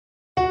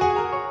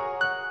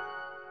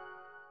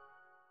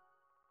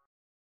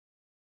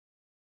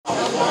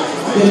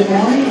Good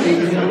morning.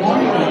 Good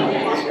morning.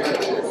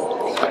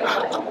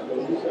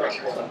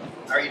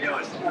 How are you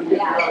doing?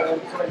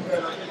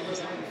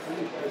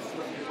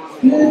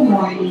 Good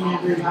morning,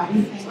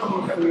 everybody. Thank you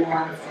for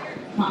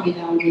coming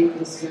down with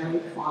this very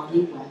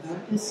foggy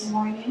weather this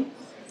morning.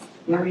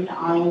 We're in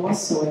Iowa,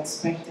 so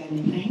expect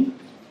anything.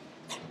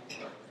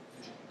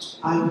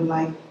 I would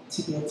like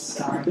to get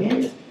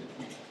started.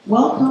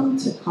 Welcome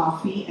to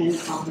Coffee and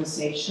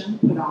Conversation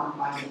put on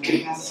by the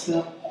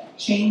Mahaska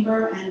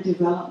Chamber and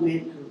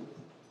Development Group.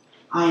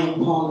 I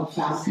am Paula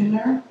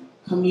Falconer,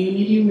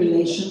 Community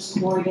Relations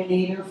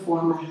Coordinator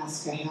for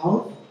Mahaska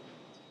Health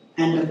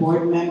and a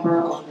board member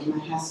of the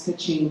Mahaska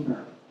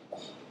Chamber.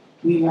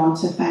 We want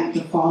to thank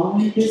the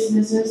following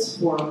businesses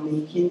for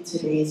making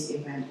today's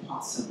event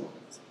possible.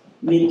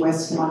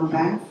 Midwest One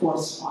Bank for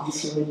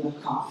sponsoring the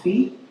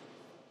coffee,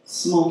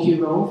 Smokey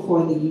Row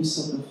for the use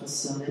of the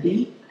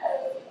facility,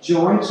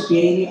 George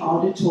Gailey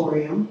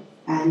Auditorium,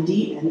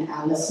 Andy and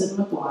Allison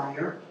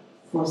McGuire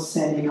for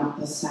setting up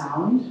the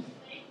sound.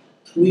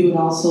 We would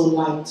also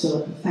like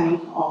to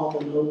thank all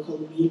the local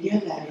media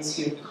that is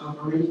here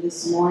covering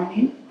this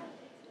morning.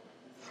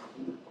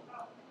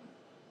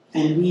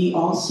 And we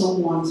also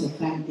want to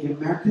thank the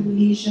American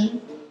Legion,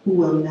 who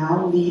will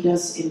now lead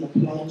us in the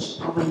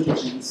Pledge of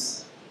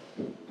Allegiance.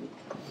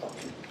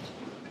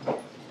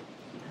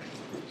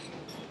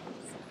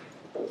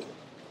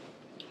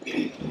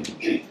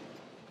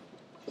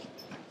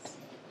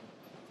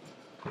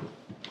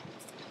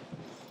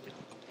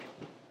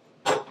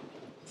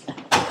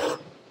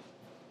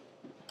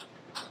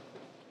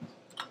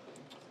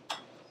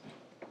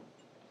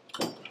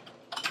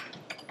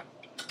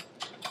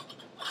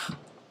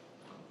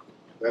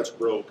 That's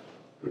broke.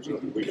 There's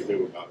nothing we can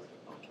do about it.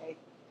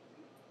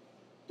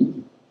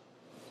 Okay.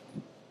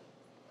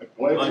 I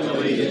pledge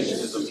Allegiance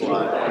to the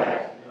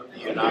flag of the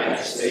United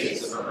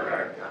States of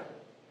America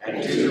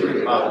and to the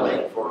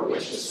republic for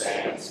which it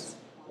stands,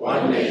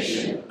 one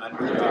nation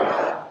under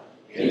God,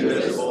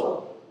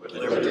 indivisible, with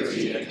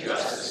liberty and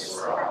justice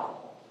for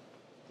all.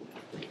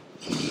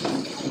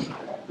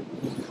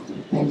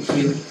 Thank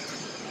you.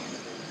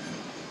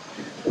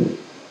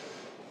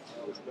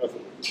 There's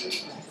nothing we can do.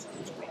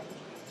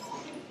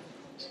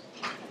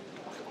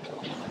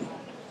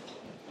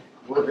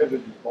 We're headed to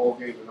the ball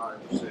game in Iowa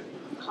City.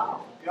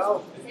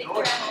 Go.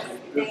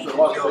 It's a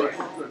lot better.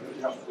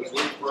 It's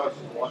late for us.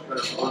 It's a lot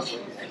better for us.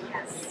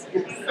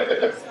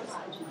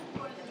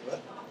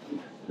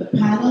 The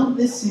panel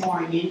this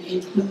morning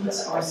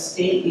includes our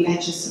state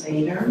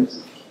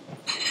legislators.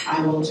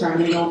 I will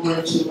turn it over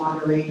to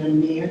moderator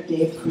Mayor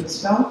Dave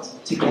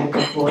Creutzfeldt to get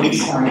the voting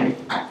started.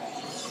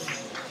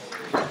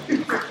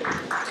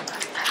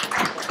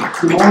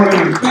 Good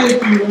morning.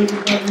 Thank you,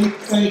 everybody.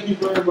 Thank you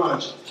very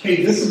much.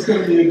 Hey, this is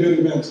going to be a good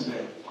event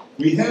today.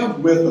 We have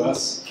with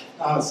us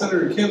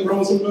Senator Ken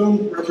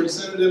Rozenboom,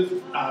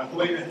 Representative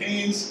Helena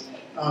Hayes,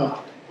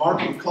 Barb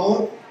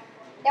McCalla.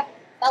 Yep,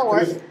 that'll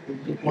work.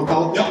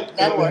 McCalla, yep.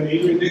 That'll work. And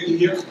Adrian Dickey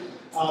here.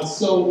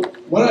 So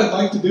what I'd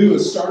like to do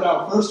is start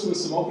out first with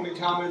some opening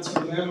comments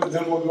from them, and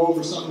then we'll go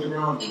over some of the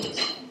ground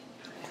rules.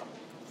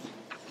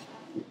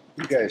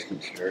 You guys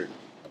can start.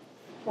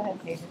 Go ahead,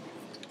 Adrian.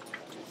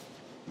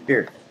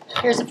 Here.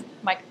 Here's a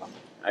microphone.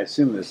 I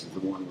assume this is the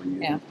one we're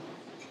using. Yeah.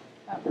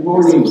 Good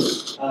morning.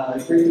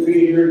 Great to be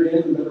here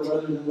again. Better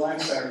weather than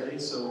last Saturday,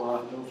 so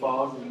no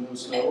fog and no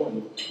snow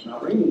and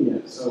not raining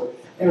yet. So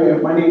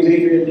anyway, my name is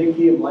Adrian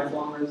Dickey. I'm a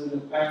lifelong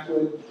resident of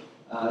Packwood.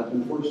 I've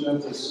been fortunate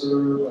enough to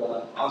serve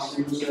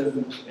Oskaloosa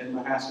and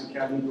Mahaska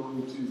County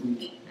going to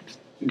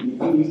the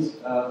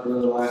east for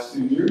the last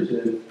 2 years,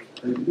 and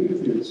great to be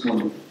with you this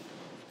morning.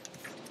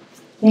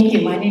 Thank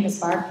you. My name is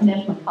Barb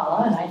Kniff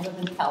McCalla, and I live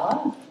in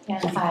McCalla.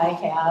 And I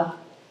have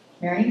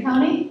Marion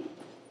County,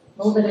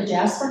 a little bit of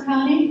Jasper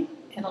County,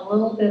 and a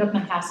little bit of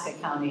Mahaska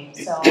County.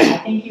 So I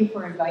thank you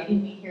for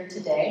inviting me here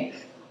today.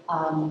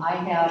 I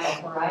have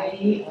a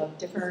variety of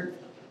different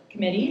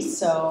committees,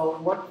 so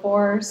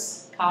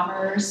workforce,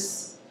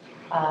 commerce,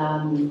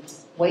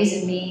 ways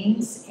and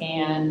means,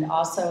 and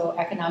also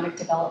economic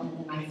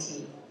development and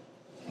IT.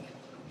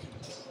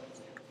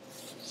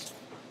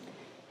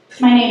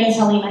 My name is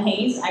Helena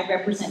Hayes. I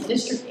represent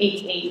District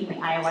 88 in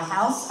the Iowa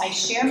House. I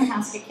share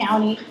Mahaska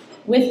County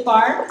with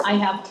Barb. I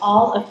have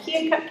all of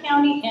Keokuk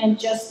County and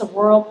just the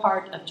rural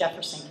part of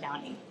Jefferson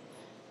County.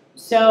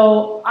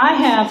 So I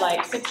have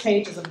like 6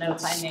 pages of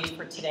notes I made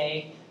for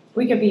today.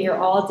 We could be here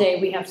all day.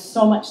 We have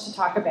so much to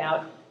talk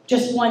about.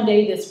 Just one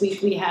day this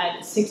week, we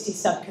had 60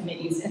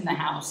 subcommittees in the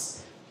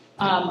House.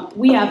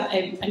 We have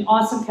an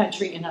awesome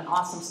country and an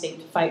awesome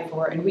state to fight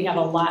for, and we have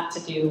a lot to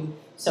do.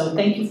 So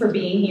thank you for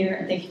being here,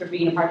 and thank you for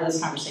being a part of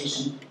this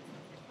conversation.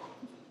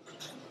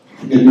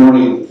 Good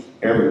morning,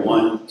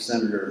 everyone.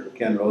 Senator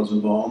Ken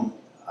Rozenboom.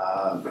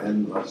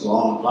 And as a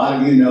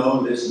lot of you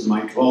know, this is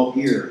my 12th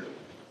year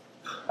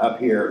up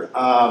here.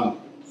 And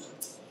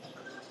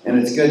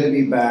it's good to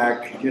be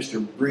back. Just a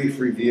brief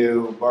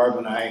review. Barb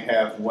and I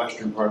have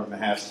western part of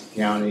Mahaska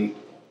County.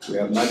 We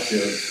have much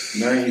of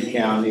Marion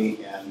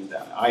County, and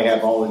I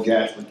have all of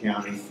Jasper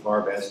County.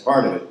 Barb has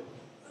part of it.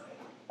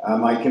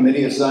 My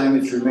committee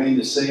assignments remain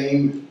the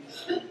same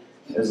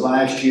as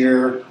last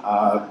year.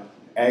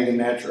 Ag and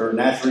Natural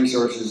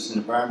Resources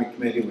and Environment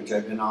Committee, which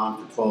I've been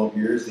on for 12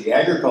 years. The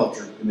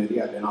Agriculture Committee,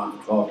 I've been on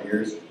for 12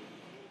 years.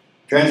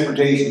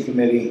 Transportation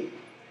Committee,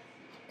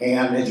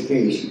 and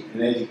Education.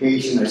 In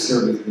Education, I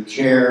serve as the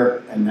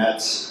chair, and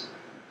that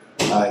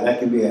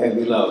can be a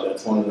heavy load.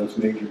 That's one of those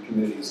major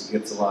committees that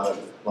gets a lot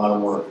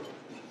of work.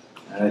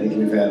 And I think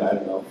we've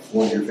had,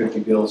 40 or 50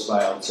 bills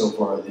filed so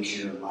far this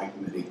year in my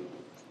committee.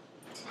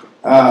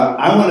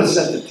 I want to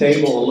set the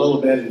table a little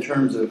bit in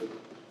terms of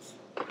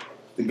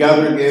the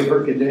governor gave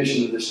her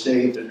condition of the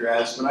state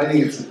address, but I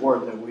think it's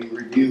important that we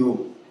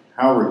review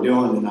how we're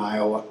doing in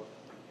Iowa,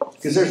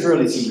 because there's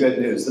really some good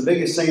news. The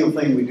biggest single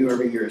thing we do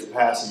every year is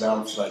pass a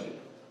balanced budget.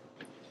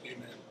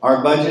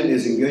 Our budget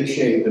is in good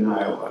shape in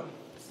Iowa.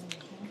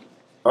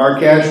 Our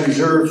cash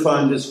reserve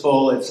fund is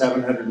full at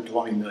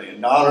 $720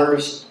 million.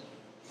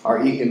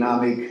 Our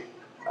economic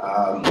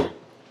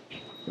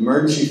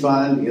emergency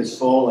fund is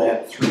full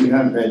at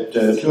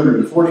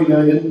 $240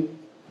 million.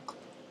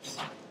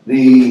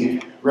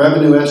 The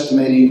Revenue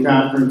Estimating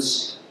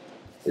Conference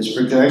is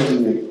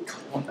projecting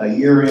a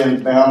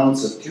year-end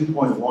balance of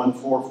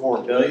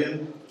 $2.144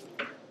 billion,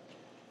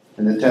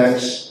 and the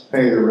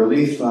Taxpayer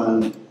Relief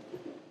Fund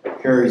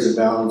carries a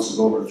balance of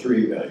over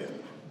 $3 billion.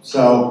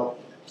 So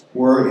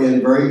we're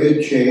in very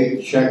good shape.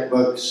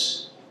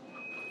 Checkbooks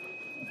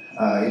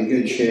in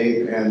good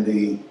shape, and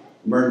the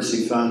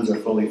emergency funds are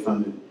fully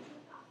funded.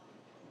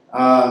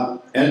 And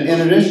in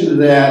addition to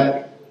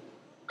that,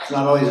 it's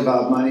not always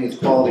about money, it's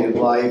quality of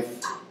life.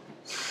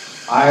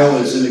 Iowa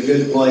is in a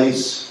good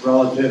place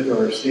relative to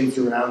our states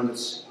around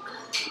us.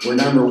 We're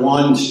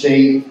 #1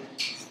 state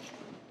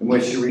in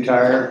which to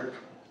retire,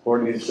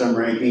 according to some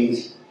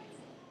rankings.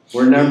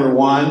 We're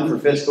 #1 for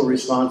fiscal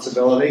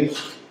responsibility.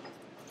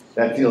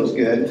 That feels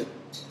good.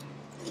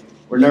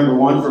 We're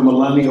 #1 for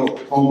millennial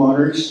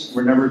homeowners.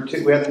 We're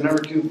 #2. We have the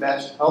 #2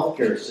 best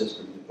healthcare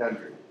system in the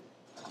country.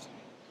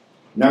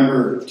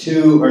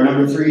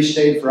 #3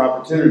 state for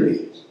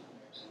opportunity.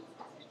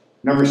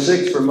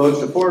 #6 for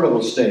most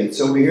affordable state.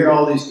 So we hear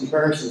all these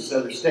comparisons to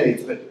other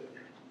states, but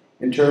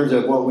in terms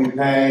of what we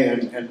pay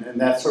and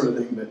that sort of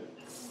thing, but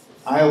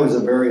Iowa's a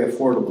very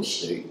affordable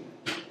state.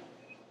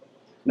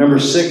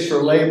 #6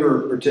 for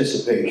labor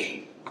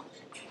participation.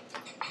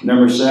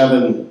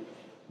 #7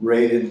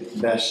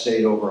 rated best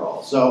state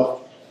overall.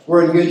 So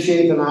we're in good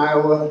shape in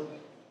Iowa,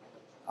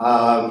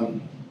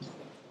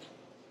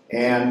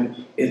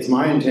 and it's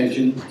my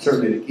intention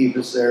certainly to keep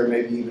us there,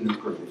 maybe even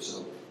improve.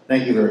 So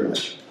thank you very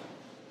much.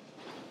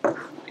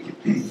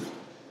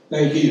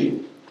 Thank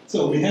you.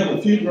 So we have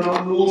a few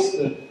ground rules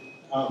that,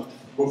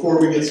 before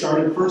we get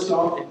started. First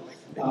off,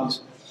 I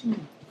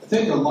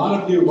think a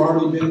lot of you have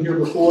already been here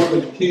before,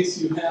 but in case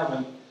you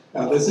haven't,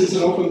 this is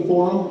an open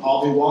forum.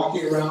 I'll be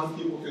walking around.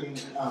 People can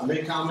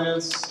make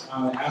comments,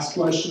 ask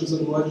questions of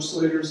the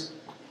legislators.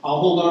 I'll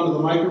hold on to the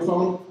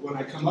microphone. When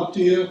I come up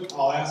to you,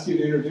 I'll ask you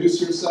to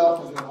introduce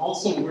yourself and then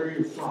also where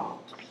you're from.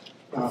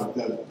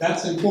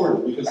 That's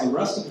important because the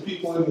rest of the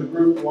people in the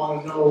group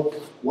want to know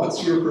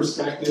what's your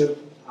perspective,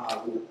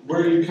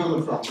 where are you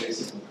coming from,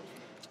 basically.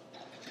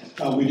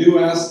 We do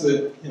ask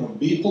that,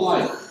 be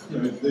polite.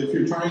 If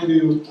you're trying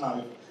to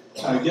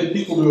get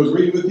people to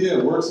agree with you,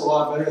 it works a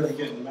lot better than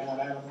getting mad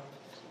at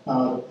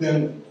them.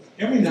 Then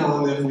every now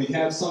and then we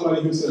have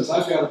somebody who says,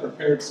 I've got a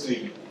prepared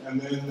statement, and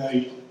then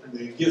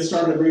they get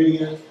started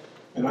reading it,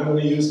 and I'm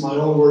going to use my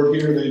own word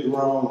here, they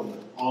drone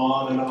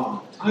on and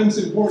on. Time's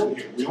important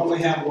here. We only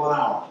have 1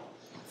 hour.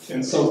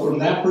 And so from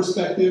that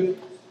perspective,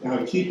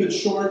 keep it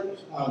short.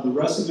 The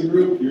rest of the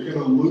group, you're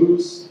going to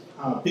lose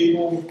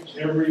people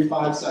every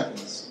 5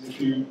 seconds if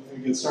you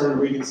get started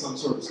reading some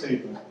sort of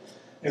statement.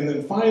 And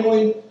then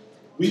finally,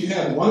 we've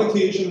had one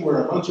occasion where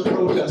a bunch of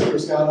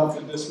protesters got up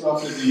and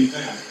disrupted the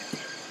event.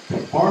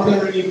 Are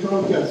there any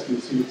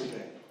protesters here today?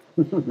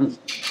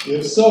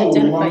 If so,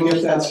 we want to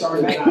get that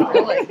started now.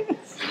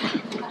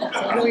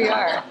 That's who we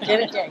are. Get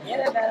it. Okay,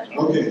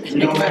 we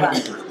don't have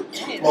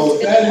any. Well,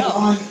 with that in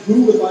mind,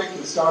 who would like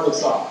to start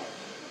us off?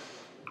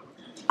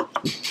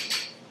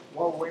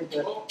 Well, wait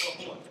a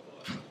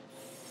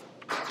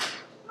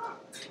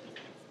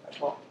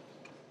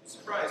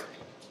Surprise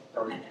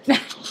me.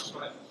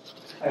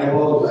 I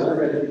apologize, I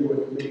read through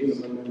what committees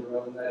I'm a member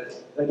of, and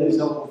that is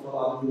helpful for a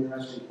lot of you when you're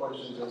asking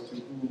questions as to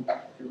who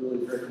you're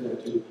really directing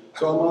that to.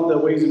 So I'm on the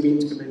Ways and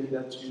Means Committee,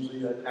 that's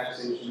usually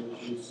taxation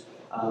issues.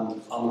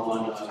 I'm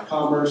on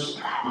Commerce,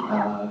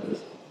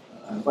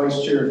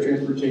 Vice Chair of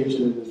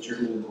Transportation, and the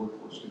Chairman of the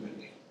Workforce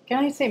Committee. Can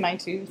I say mine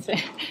too?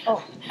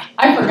 Oh,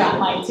 I forgot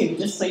mine too,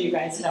 just so you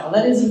guys know.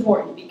 That is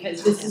important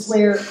because this is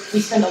where we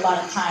spend a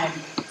lot of time.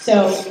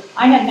 So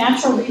I have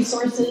natural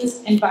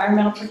resources,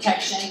 environmental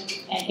protection,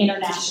 and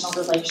international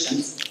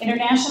relations.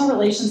 International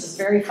relations is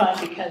very fun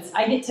because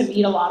I get to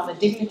meet a lot of the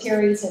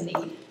dignitaries and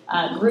the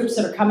groups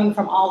that are coming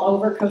from all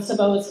over.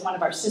 Kosovo is one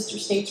of our sister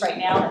states right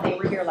now, and they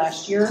were here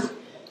last year.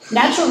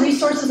 Natural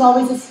resources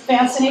always is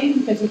fascinating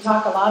because we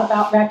talk a lot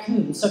about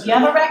raccoons. So if you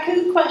have a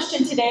raccoon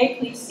question today,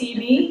 please see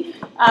me.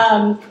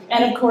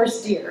 And of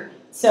course, deer.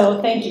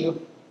 So thank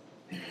you.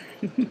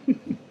 Good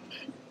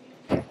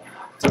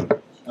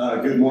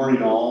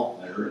morning,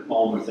 all. Eric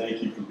Palmer,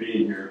 thank you for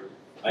being here.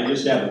 I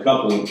just have a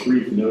couple of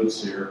brief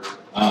notes here.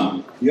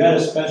 You had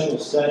a special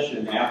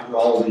session after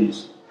all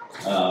these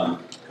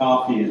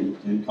coffee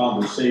and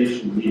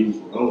conversation meetings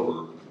were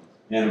over,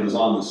 and it was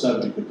on the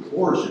subject of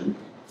abortion.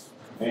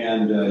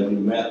 And you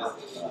met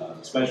a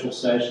special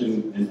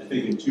session, and I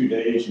think in 2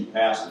 days you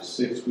passed a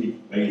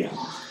 6-week ban.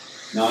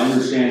 Now I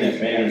understand that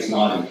ban is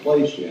not in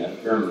place yet.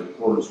 Apparently the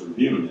court is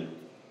reviewing it.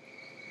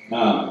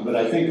 But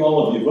I think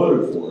all of you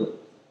voted for it.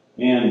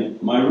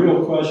 And my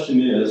real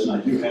question is, and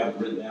I do have it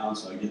written down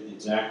so I get the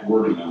exact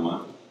wording I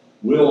want,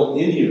 will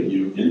any of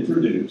you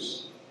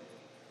introduce,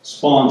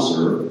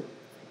 sponsor,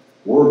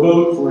 or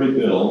vote for a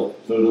bill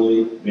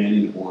totally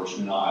banning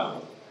abortion in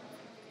Iowa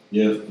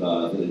if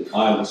the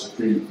Iowa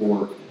Supreme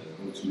Court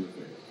votes in your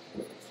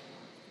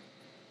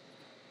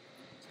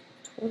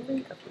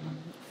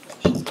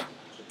favor?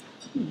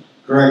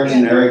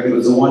 Correction, Eric, it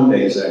was a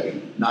 1-day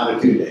session, not a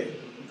 2-day.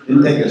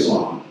 Didn't take us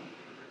long.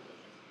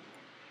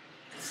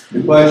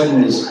 The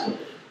question is,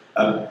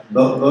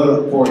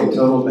 vote for a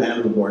total ban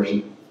of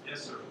abortion.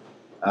 Yes, sir.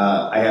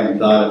 I haven't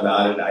thought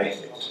about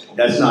it.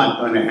 That's not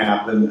going to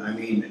happen. I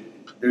mean,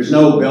 there's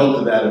no bill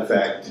to that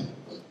effect.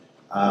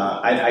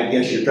 I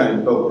guess you're trying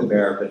to poke the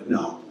bear, but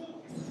no.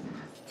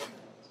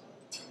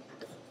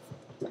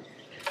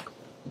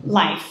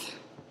 Life.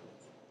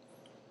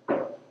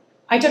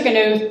 I took an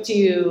oath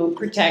to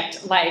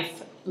protect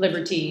life,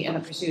 liberty, and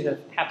the pursuit of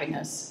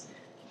happiness.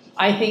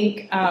 I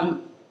think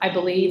I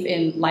believe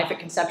in life at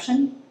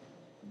conception.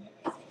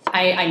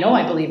 I know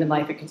I believe in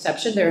life at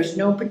conception. There's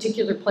no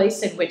particular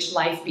place in which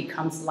life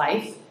becomes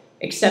life,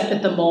 except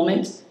at the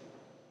moment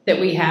that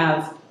we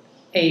have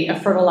a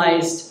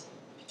fertilized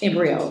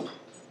embryo.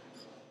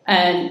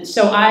 And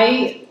so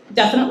I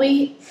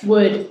definitely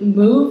would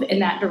move in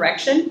that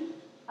direction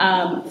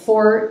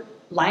for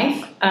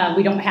life.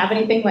 We don't have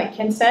anything, like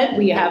Ken said.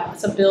 We have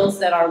some bills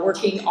that are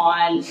working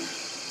on,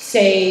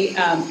 say,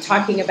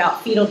 talking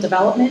about fetal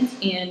development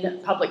in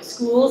public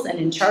schools and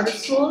in charter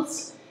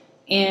schools.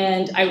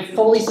 And I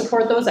fully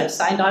support those. I've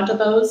signed on to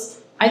those.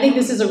 I think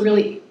this is a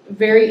really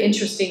very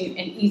interesting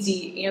and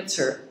easy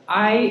answer.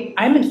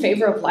 I'm in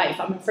favor of life.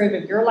 I'm in favor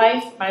of your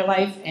life, my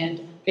life, and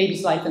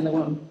baby's life in the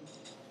womb.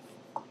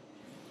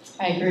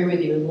 I agree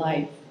with you,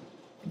 life.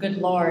 The good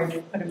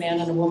Lord put a man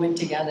and a woman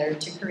together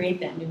to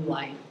create that new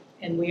life,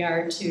 and we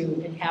are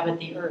to inhabit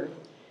the earth.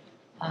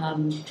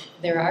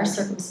 There are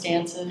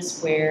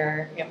circumstances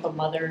where if a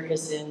mother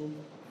is in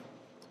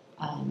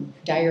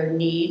dire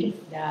need,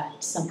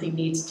 that something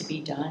needs to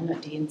be done, a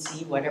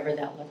D&C, whatever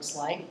that looks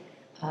like.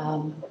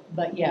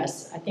 But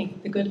yes, I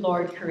think the good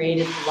Lord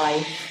created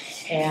life,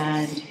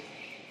 and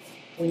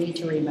we need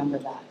to remember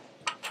that.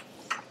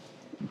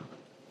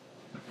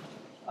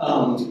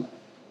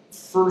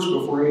 First,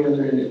 before any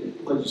other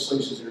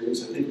legislation there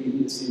is, I think we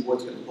need to see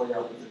what's going to play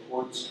out with the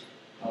courts,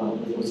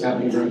 with what's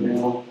happening right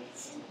now.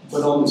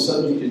 But on the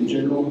subject in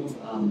general,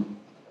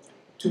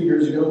 2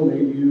 years ago,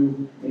 maybe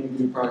you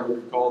probably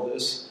recall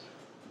this,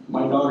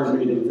 my daughter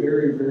made a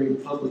very, very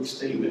public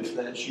statement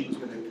that she was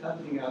going to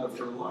cut me out of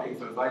her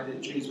life if I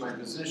didn't change my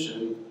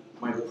position,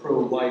 my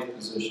pro-life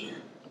position.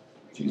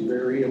 She's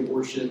very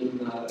abortion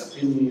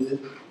opinionated,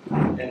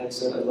 and I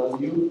said, I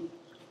love you.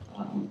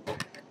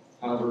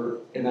 However,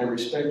 and I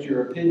respect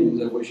your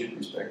opinions, I wish you'd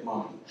respect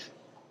mine.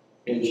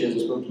 And she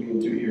hasn't spoken to me in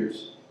 2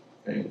 years.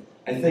 Okay?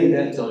 I think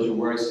that tells you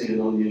where I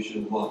stand on the issue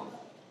of law.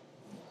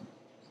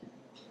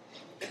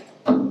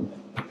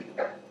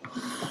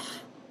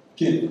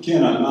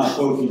 Ken, I'm not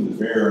poking the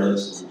bear.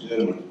 This is a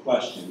legitimate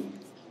question.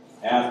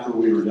 After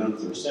we were done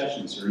with our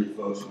sessions here, you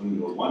folks went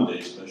into a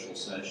 1-day special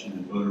session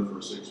and voted for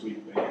a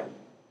 6-week ban.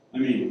 I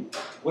mean,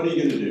 what are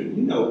you going to do?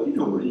 You know what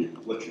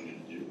you're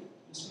going to do.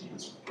 Just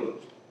answer.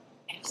 Look.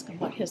 Ask him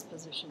what his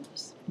position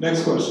is.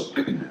 Next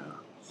question.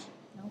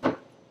 No.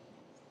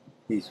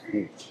 He used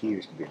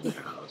to be in the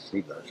house.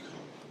 He does.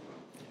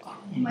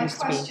 My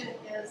question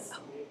is,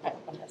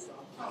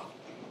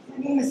 my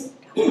name is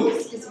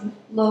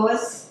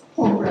Lois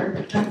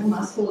Holberg. I'm from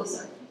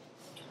Oskaloosa.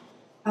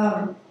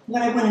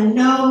 What I want to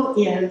know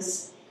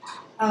is,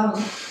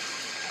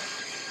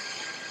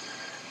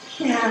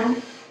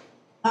 can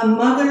a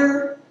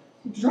mother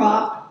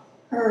drop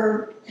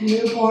her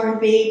newborn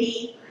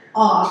baby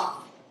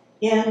off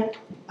in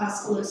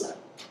Oskaloosa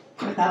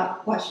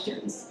without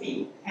questions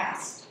being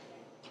asked?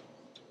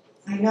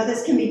 I know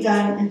this can be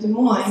done in Des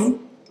Moines.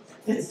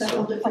 It's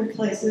several different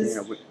places.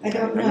 I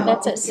don't know.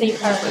 That's a safe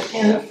harbor.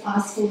 In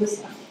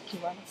Oskaloosa.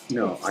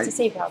 No, it's a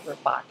safe harbor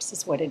box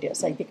is what it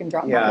is. Like you can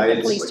drop Yeah, off at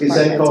the police is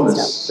department that called and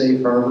a stuff.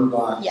 safe harbor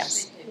box?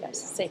 Yes,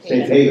 safe Safe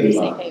haven. haven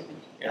Safe box. haven.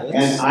 Yeah,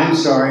 And I'm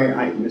sorry,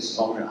 Mrs.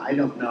 Holman, I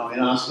don't know. In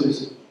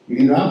Oskaloosa, you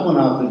can drop one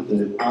off at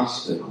the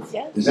hospital.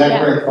 Yes. Is that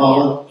Yeah. correct,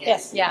 Paula?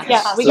 Yes, yeah.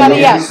 We So got a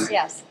yes.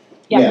 yes.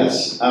 Yeah.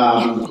 Yes.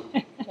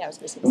 Yeah, I was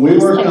gonna say And we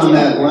worked on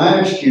yes. that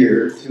last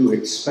year to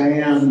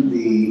expand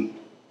the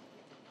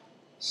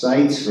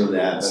sites for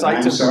that. But Sites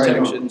I'm and sorry,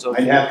 protections of-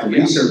 I'd have to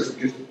yeah. research.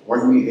 Just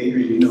pardon me,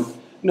 Adrian. You know.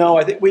 No,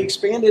 I think we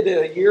expanded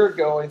it a year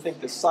ago. I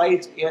think the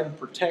sites and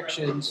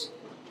protections.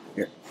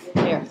 Here.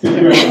 Here.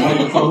 Sorry.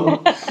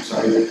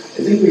 I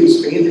think we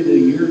expanded it a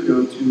year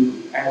ago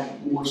to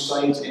add more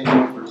sites and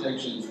more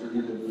protections for the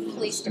individuals.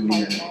 Police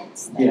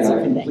departments, that Yeah, sort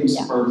of thing. police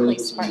Yeah,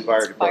 departments, police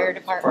fire departments, fire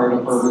departments. fire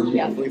departments,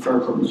 Yeah. yeah, fire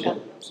departments, yeah.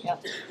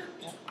 Yep,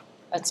 yep,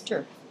 that's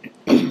true.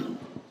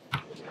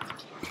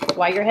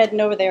 While you're heading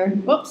over there,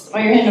 while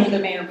you're heading over to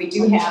the mayor, we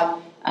do have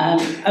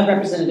a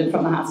representative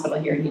from the hospital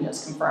here, and he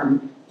does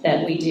confirm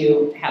that we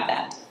do have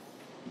that.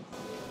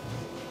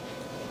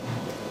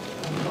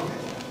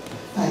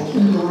 Hi,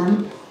 Kim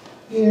Dorn,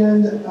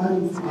 and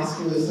I'm from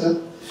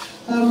Oskaloosa.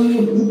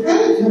 The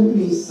private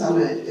company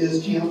summit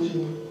is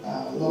challenging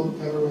local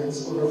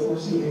governments over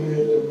forcing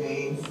eminent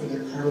domain for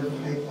their carbon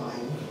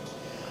pipeline.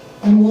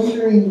 I'm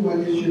wondering what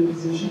is your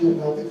position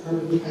about the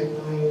carbon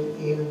pipeline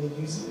and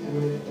the use of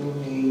eminent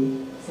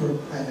domain for a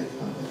private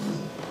company?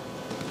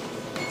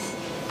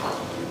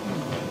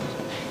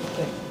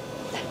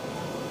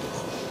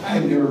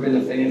 I've never been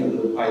a fan of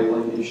the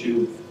pipeline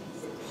issue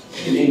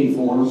in any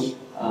form.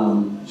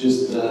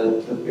 Just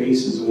the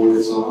basis of what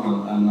it's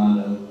on. I'm not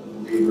a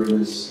believer in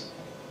this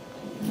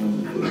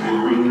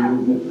green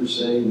movement per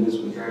se, and this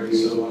would drive me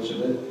so much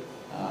of it.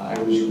 I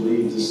was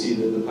relieved to see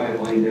that the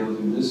pipeline down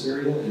through this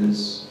area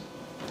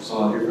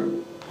saw a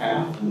different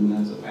path, and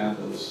that's a path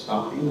of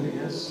stopping, I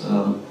guess. I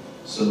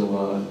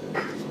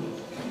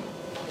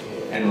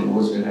don't know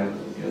what's going to happen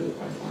with the other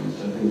pipelines.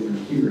 I think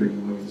through here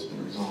anyway, it's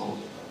been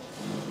resolved,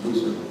 at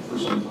least for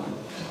some time.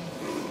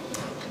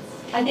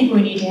 I think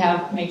we need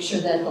to make sure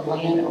that the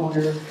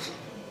landowner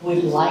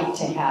would like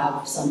to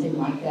have something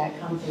like that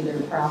come through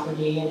their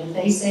property, and if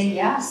they say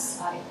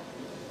yes,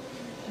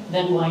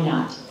 then why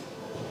not?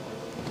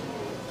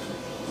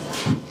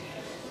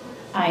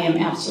 I am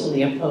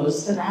absolutely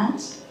opposed to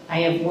that.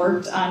 I have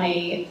worked on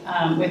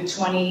with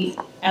 20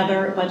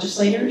 other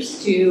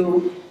legislators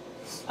to,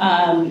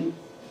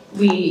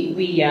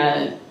 we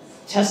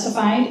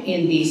testified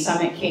in the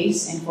Summit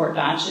case in Fort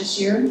Dodge this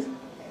year.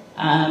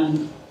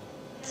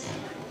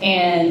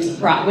 And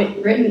brought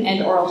written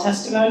and oral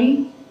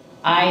testimony.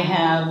 I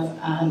have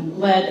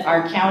led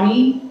our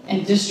county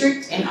and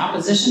district in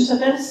opposition to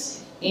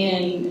this,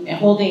 in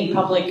holding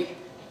public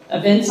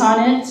events on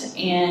it,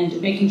 and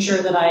making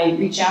sure that I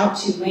reach out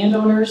to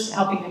landowners,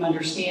 helping them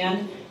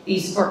understand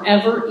these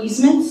forever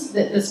easements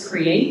that this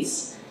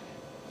creates,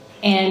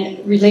 and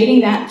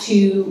relating that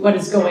to what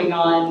is going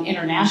on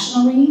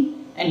internationally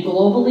and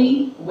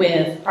globally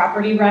with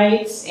property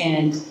rights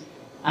and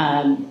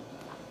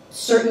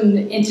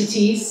certain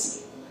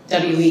entities,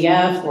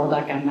 WEF, World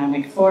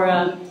Economic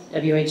Forum,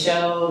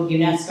 WHO,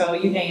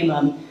 UNESCO, you name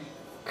them,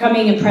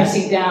 coming and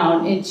pressing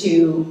down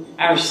into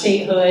our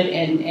statehood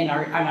and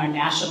our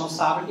national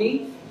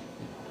sovereignty.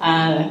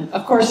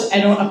 Of course, I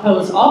don't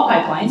oppose all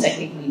pipelines. I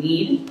think we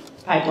need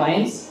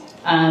pipelines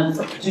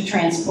to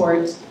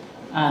transport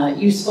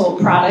useful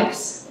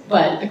products.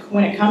 But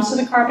when it comes to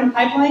the carbon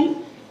pipeline,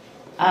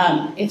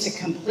 it's a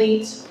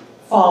complete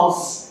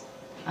false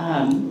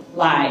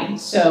lie.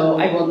 So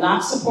I will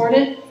not support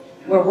it.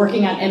 We're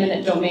working on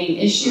eminent domain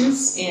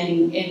issues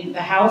in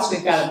the House.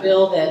 We've got a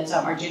bill that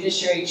our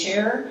Judiciary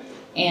Chair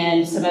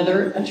and some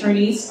other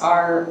attorneys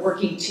are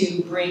working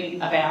to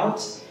bring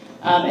about.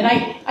 And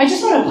I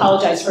just want to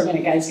apologize for a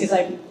minute, guys, because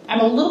I'm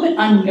a little bit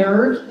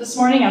unnerved this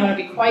morning. I'm going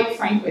to be quite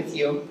frank with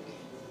you.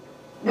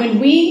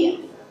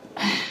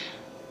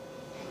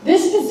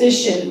 This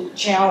position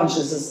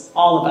challenges us,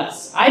 all of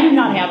us. I do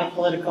not have a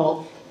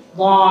political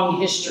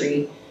long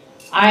history.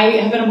 I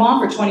have been a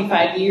mom for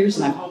 25 years,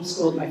 and I've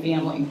homeschooled my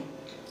family.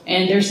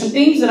 And there's some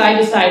things that I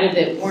decided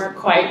that weren't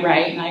quite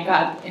right, and I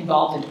got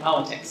involved in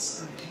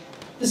politics.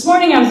 This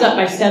morning I was up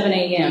by 7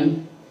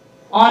 a.m.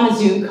 on a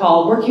Zoom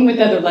call, working with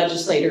other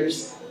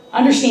legislators,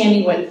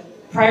 understanding what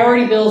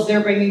priority bills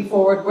they're bringing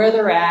forward, where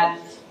they're at.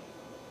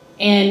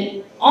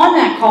 And on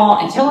that call,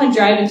 until I'm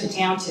driving to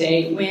town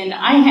today, when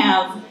I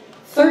have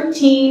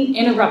 13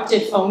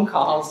 interrupted phone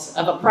calls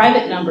of a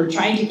private number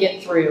trying to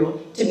get through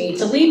to me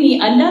to leave me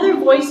another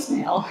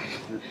voicemail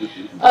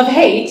of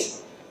hate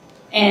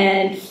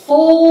and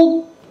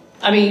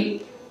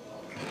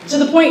to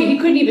the point he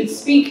couldn't even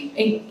speak,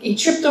 and he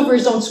tripped over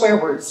his own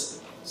swear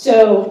words.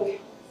 So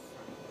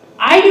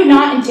I do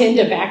not intend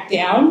to back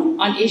down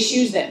on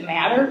issues that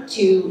matter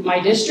to my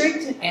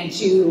district and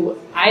to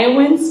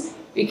Iowans,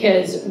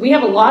 because we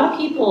have a lot of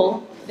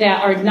people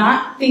that are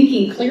not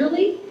thinking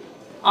clearly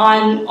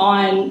on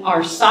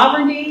our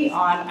sovereignty,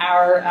 on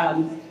our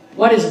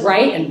what is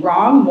right and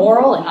wrong,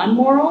 moral and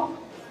unmoral.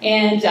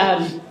 And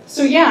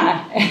so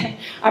yeah,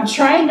 I'm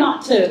trying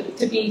not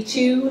to be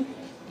too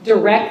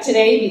direct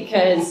today,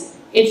 because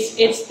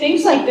it's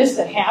things like this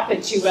that happen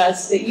to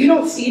us that you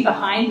don't see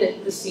behind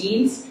the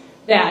scenes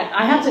that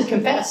I have to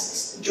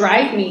confess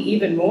drive me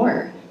even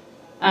more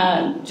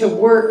to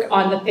work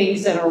on the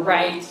things that are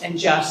right and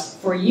just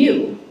for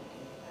you,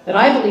 that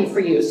I believe for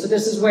you. So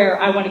this is where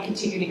I want to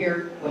continue to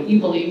hear what you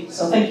believe.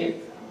 So thank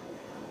you.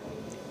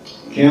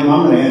 Kim,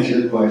 I'm going to answer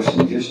your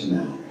question in just a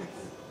minute.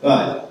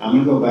 But I'm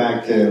going to go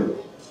back to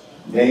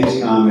Dave's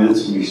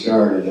comments when we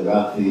started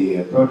about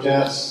the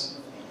protests.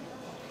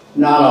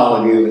 Not all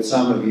of you, but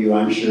some of you,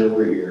 I'm sure,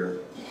 were here.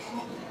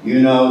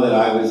 You know that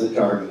I was the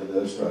target of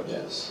those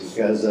protests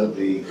because of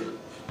the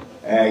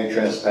ag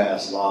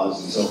trespass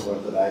laws and so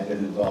forth that I've been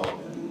involved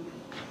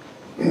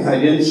in. I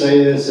didn't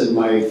say this in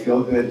my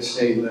feel-good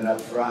statement up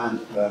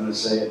front, but I'm going to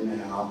say it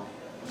now.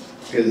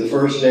 Because the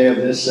first day of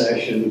this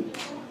session,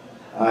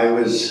 I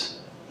was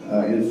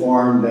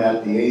informed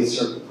that the 8th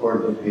Circuit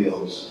Court of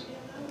Appeals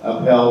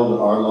upheld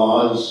our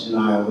laws in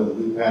Iowa that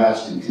we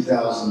passed in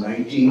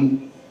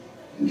 2019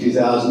 and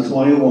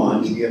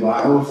 2021 to give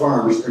Iowa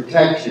farmers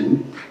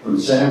protection from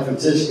San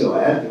Francisco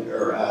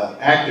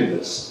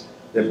activists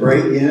that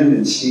break in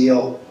and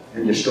steal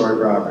and destroy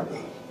property.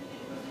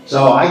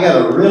 So I got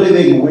a really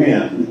big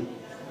win.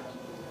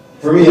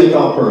 For me, it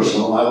felt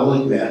personal, I will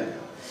admit,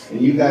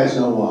 and you guys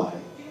know why.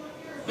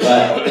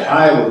 But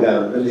Iowa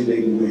got a really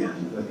big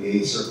win with the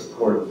 8th Circuit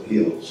Court of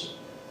Appeals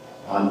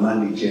on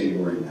Monday,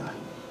 January 9th.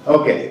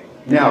 Okay,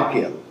 now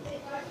Kim,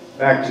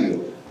 back to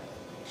you.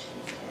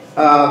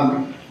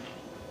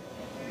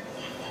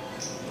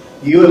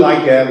 You would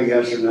like to have a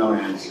yes or no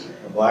answer,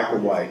 a black or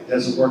white. It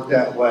doesn't work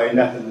that way,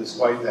 nothing that's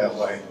quite that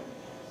way.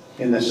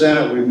 In the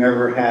Senate, we've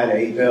never had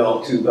a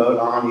bill to vote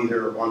on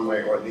either one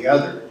way or the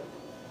other.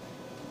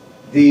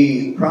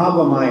 The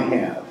problem I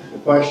have, the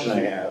question I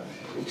have,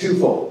 is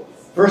twofold.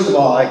 First of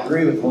all, I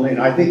agree with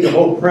Helena. I think the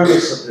whole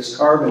premise of this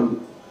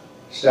carbon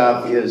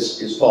stuff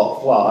is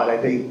flawed. I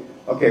think,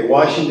 okay,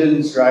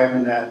 Washington's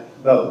driving that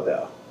boat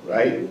though,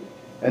 right?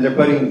 And they're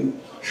putting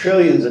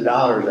trillions of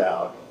dollars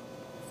out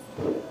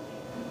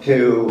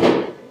to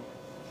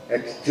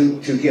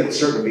get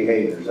certain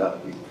behaviors out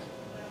of people.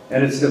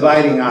 And it's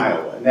dividing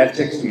Iowa, and that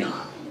ticks me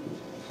off.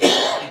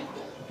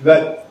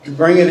 But to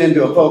bring it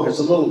into a focus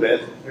a little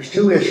bit, there's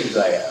two issues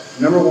I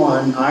have. Number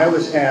one,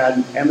 Iowa's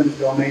had eminent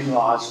domain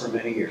laws for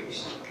many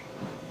years.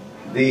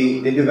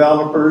 The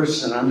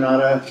developers, and I'm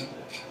not a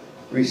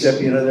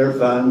recipient of their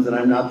funds, and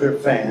I'm not their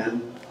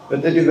fan,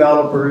 but the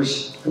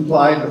developers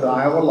complied with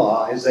Iowa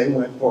law as they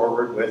went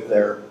forward with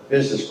their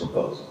business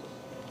proposal.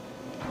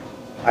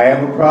 I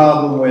have a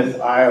problem with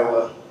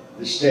Iowa,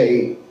 the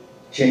state,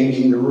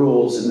 changing the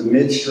rules in the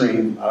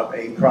midstream of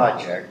a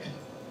project,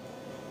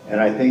 and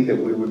I think that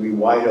we would be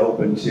wide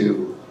open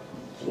to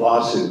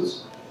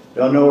lawsuits.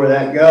 Don't know where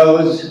that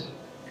goes,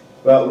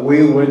 but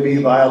we would be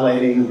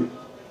violating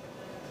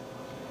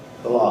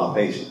the law,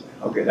 basically.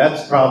 Okay,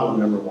 that's problem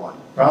number one.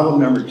 Problem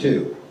number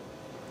two.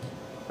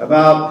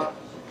 About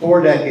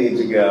 4 decades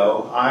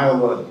ago,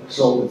 Iowa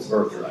sold its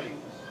birthright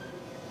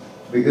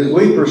because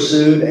we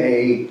pursued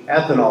a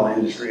ethanol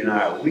industry in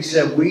Iowa. We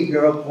said we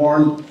grow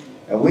corn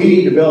and we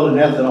need to build an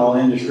ethanol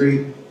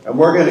industry and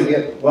we're going to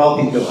get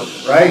wealthy doing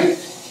it, right?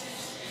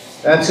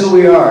 That's who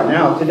we are.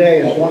 Now,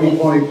 today in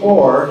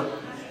 2024,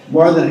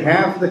 more than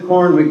half of the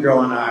corn we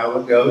grow in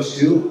Iowa goes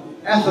to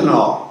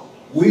ethanol.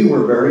 We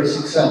were very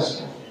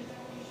successful.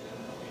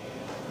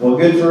 Well,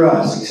 good for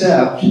us,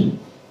 except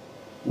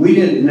we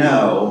didn't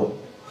know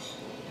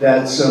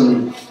that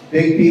some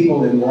big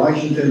people in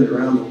Washington and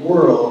around the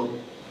world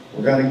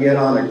were going to get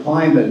on a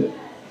climate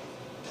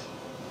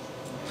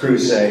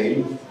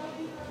crusade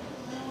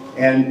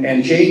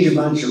and change a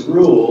bunch of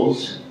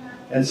rules,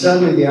 and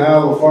suddenly the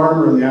Iowa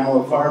farmer and the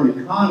Iowa farm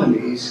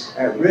economy is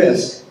at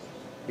risk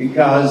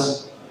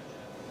because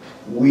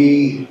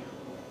we're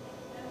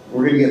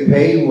going to get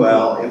paid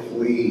well if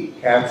we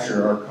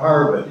capture our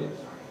carbon.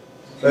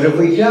 But if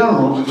we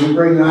don't, we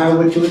bring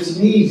Iowa to its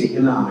knees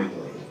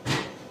economically.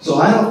 So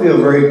I don't feel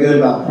very good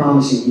about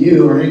promising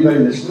you or anybody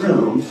in this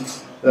room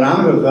that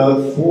I'm going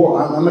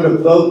to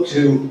vote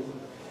to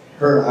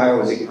hurt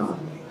Iowa's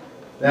economy.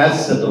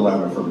 That's the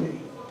dilemma for me.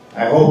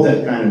 I hope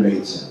that kind of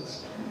made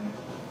sense.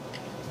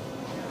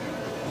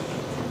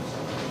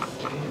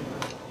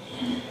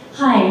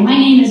 Hi, my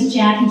name is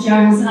Jackie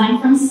Jarvis and I'm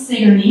from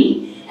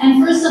Sigourney.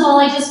 And first of all,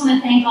 I just want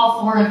to thank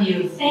all 4 of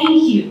you.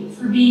 Thank you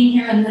for being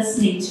here and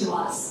listening to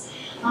us.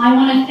 I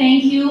want to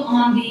thank you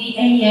on the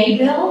AEA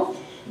bill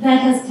that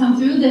has come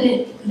through,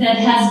 that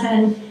has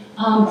been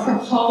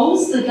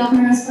proposed, the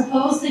governor has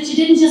proposed, that you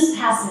didn't just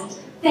pass it.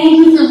 Thank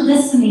you for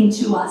listening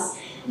to us.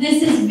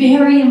 This is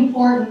very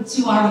important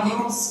to our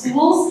rural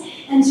schools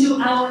and to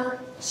our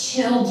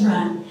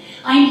children.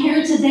 I'm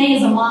here today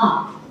as a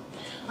mom.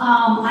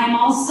 I'm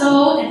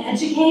also an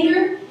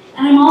educator,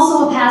 and I'm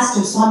also a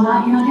pastor, so you're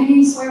not going to get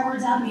any swear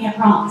words out of me, I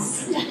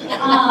promise.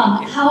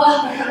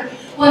 However,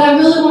 what I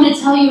really want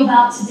to tell you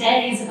about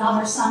today is about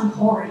our son,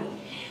 Corey.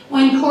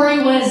 When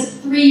Corey was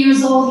 3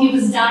 years old, he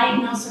was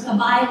diagnosed with a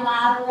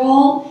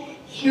bilateral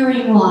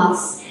hearing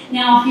loss.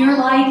 Now, if you're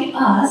like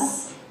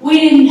us, we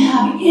didn't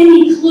have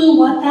any clue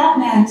what that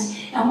meant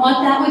and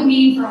what that would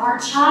mean for our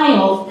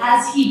child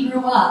as he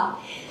grew up.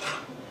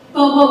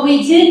 But what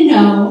we did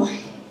know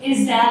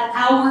is that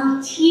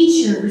our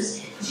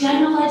teachers,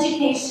 general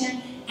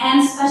education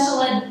and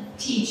special ed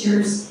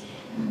teachers,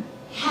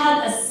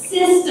 had a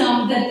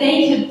system that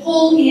they could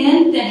pull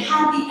in that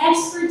had the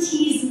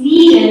expertise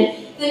needed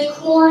that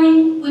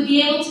Corey would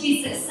be able to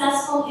be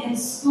successful in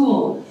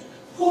school.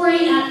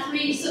 Corey at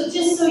 3, so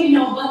just so you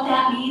know what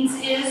that means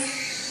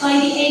is, by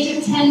the age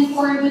of 10,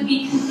 Corey would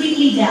be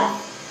completely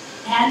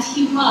deaf. And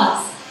he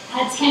was.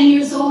 At 10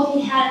 years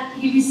old,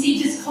 he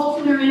received his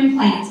cochlear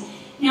implant.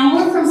 Now,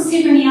 we're from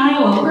Sigourney,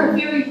 Iowa. We're a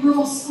very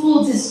rural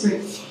school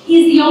district.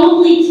 He's the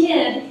only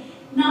kid,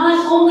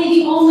 not only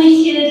the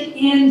only kid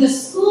in the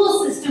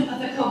school system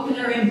with a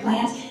cochlear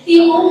implant,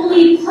 the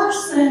only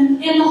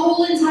person in the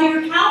whole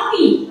entire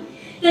county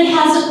that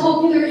has a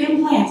cochlear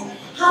implant.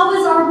 How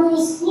is our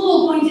rural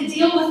school going to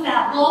deal with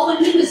that? Well,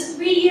 when he was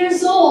 3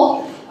 years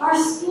old, our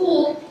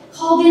school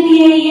called in the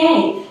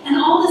AEA, and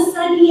all of a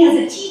sudden he has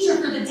a teacher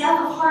for the deaf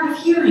of hard of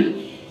hearing.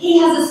 He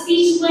has a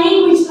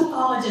speech-language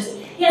pathologist.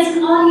 He has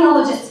an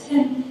audiologist,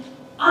 an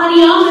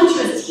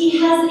audiometrist. He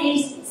has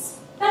a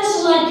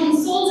special ed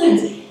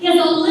consultant. He has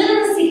a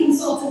literacy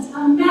consultant,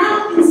 a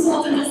math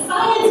consultant, a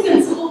science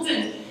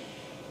consultant.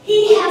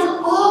 He has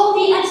all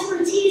the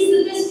expertise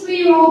that this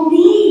 3-year-old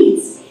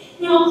needs.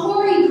 Now,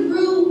 Corey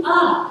grew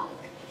up,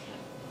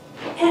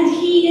 and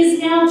he is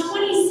now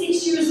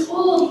 26 years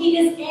old. He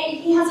has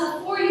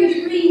a 4-year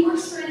degree. He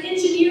works for an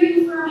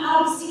engineering firm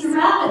out of Cedar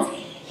Rapids.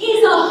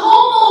 He's a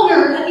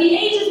homeowner at the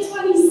age of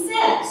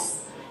 26.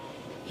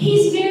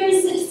 He's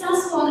very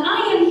successful, and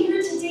I am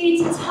here today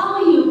to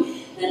tell you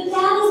that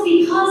that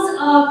is because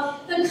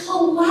of the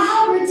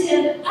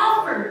collaborative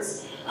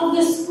efforts of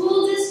the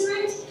school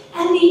district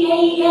and the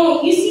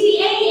AEA. You see,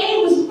 the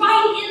AEA was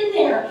right in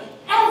there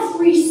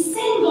every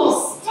single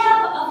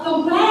step of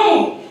the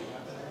way.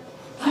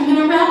 I'm going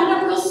to wrap it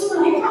up real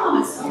soon, I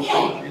promise,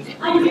 okay?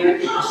 I'm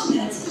very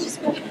passionate.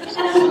 And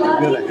I'm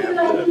glad that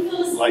I can feel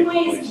the same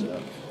way as me.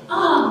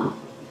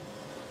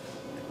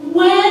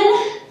 When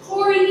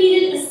Corey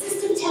needed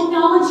assistive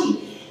technology,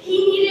 he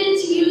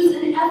needed to use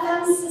an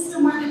FM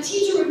system where the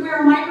teacher would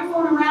wear a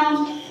microphone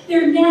around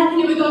their neck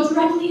and it would go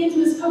directly into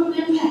his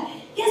cochlear implant.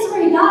 Guess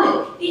where he got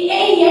it? The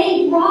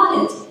AEA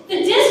brought it. The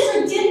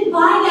district didn't buy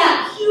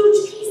that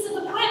huge piece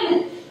of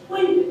equipment.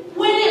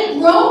 When it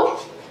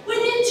broke,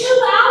 within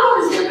 2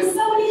 hours there was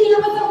somebody there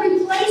with a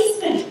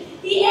replacement.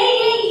 The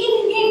AEA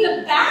even gave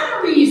the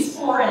batteries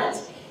for it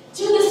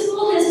to the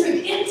school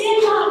district. It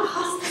did not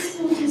cost the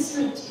school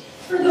district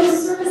for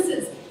those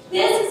services.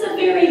 This is a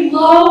very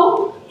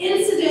low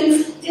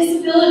incidence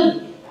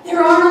disability.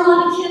 There aren't a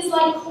lot of kids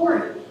like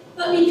Corey,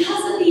 but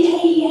because of the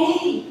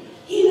AEA,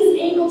 he was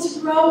able to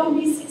grow and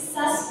be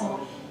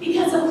successful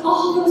because of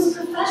all those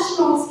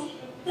professionals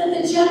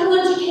that the general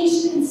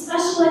education and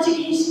special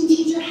education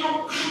teacher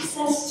had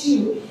access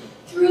to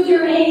through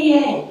their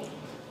AEA.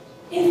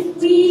 If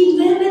we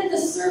limit the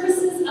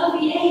services of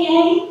the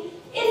AEA,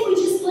 if we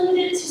just limit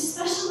it to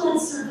special ed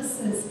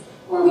services,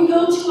 or we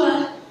go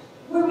to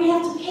where we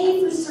have to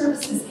pay for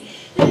services,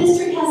 the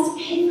district has to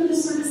pay for the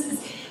services.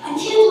 A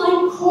kid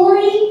like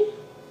Corey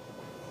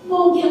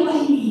won't get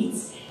what he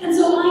needs. And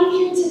so I'm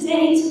here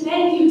today to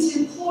beg you, to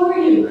implore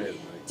you,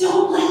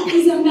 don't let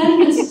these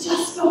amendments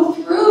just go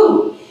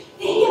through.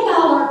 Think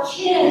about our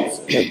kids.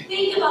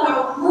 Think about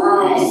our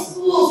rural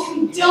schools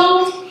who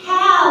don't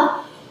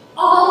have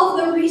all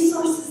of the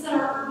resources that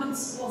our urban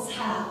schools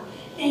have.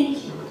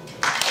 Thank you.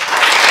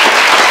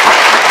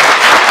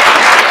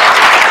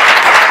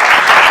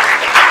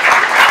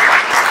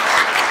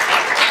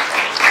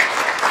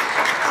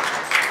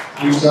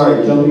 I'm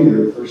sorry, tell me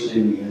your first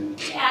name again.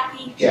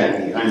 Jackie.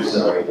 Jackie, I'm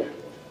sorry.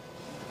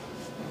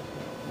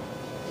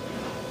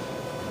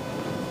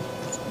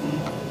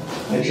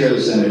 I chair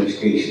the Senate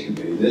Education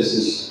Committee. This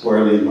is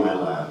squarely in my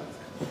lap.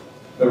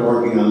 Been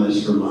working on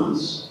this for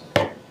months.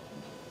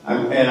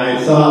 And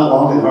I thought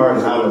long and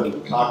hard how to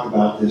talk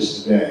about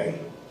this today.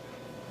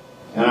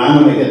 And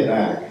I'm going to hit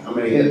back. I'm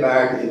going to hit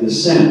back in the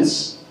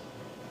sense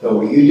that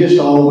what you just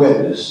all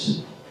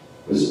witnessed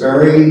was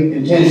very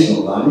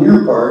intentional, not on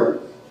your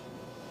part,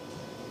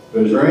 but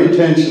it was very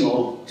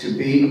intentional to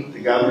beat the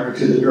governor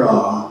to the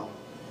draw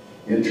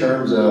in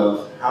terms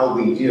of how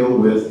we deal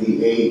with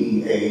the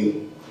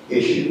AEA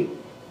issue.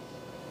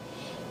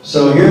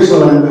 So here's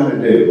what I'm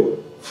going to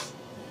do.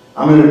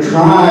 I'm going to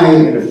try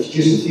in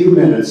just a few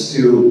minutes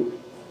to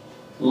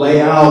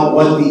lay out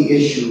what the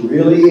issue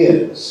really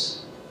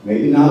is.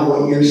 Maybe not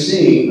what you're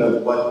seeing,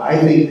 but what I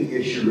think the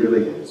issue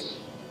really is.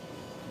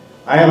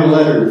 I have a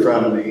letter in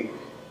front of me,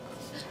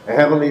 a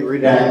heavily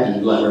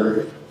redacted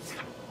letter,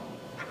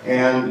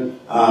 and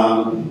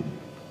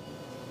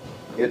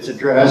it's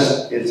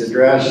addressed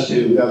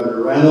to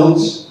Governor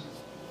Reynolds,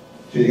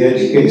 to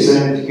the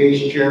Senate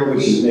Education Chair,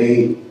 which is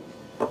me,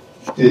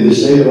 to the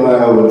State of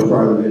Iowa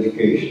Department of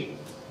Education,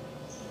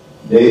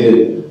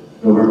 dated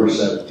November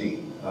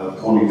 17,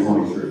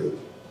 2023.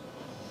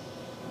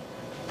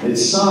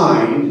 It's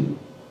signed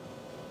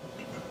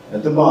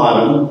at the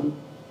bottom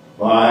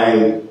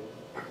by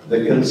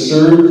the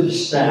concerned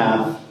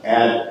staff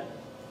at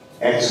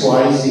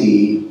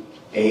XYZ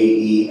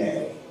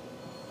AEA.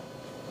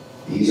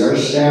 These are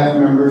staff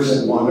members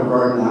at one of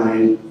our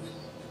 9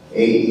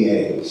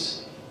 AEAs.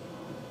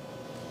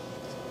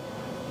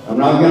 I'm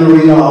not going to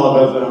read all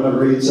of it, but I'm going to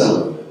read some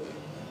of it.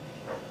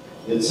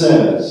 It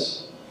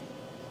says,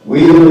 we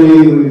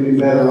believe we would be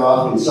better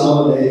off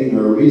consolidating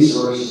our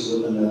resources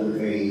with another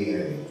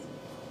AEA.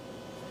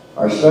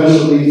 Our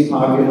special needs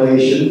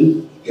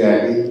population,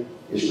 Jackie,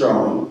 is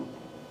growing.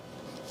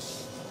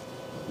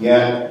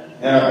 Yet,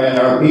 and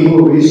our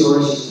people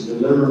resources to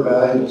deliver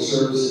valuable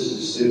services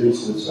to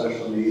students with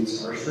special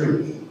needs are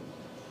shrinking.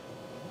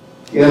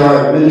 Yet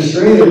our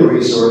administrative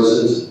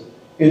resources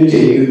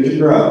continue to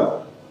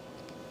grow.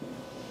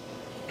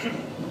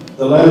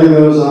 The letter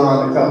goes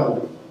on a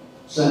couple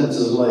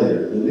sentences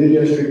later. The new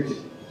district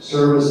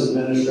service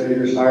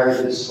administrators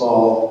hired this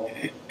fall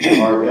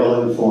are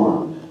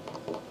ill-informed.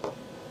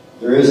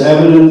 This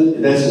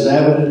is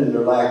evident in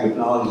their lack of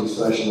knowledge of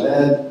special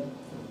ed.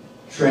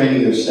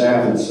 Training of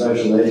staff in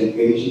special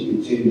education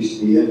continues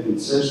to be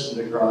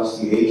inconsistent across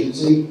the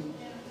agency.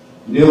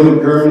 New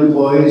and current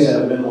employees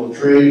have minimal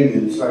training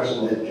in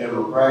special ed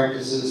general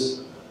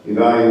practices,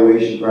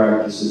 evaluation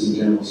practices,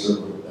 and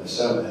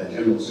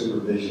general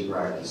supervision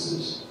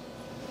practices.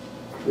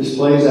 This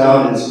plays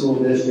out in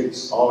school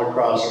districts all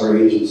across our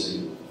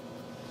agency.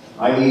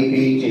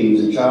 IEP teams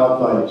and child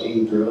fight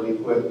teams are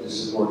ill-equipped to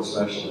support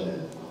special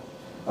ed.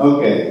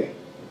 Okay.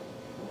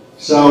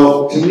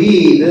 So, to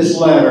me, this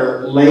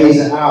letter lays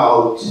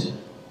out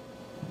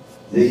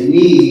the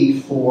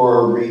need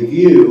for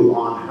review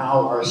on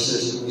how our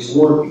system is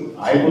working.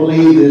 I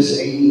believe this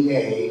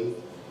AEA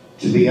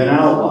to be an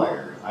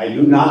outlier. I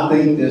do not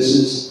think this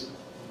is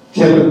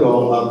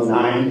typical of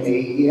 9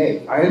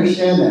 AEA. I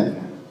understand that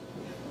now.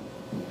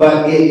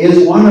 But it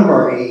is one of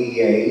our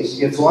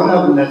AEAs. It's one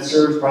of them that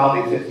serves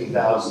probably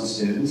 50,000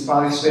 students,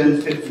 probably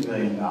spends $50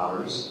 million.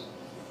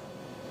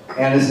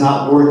 And it's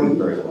not working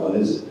very well,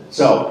 is it?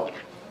 So,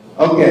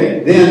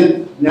 okay,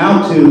 then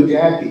now to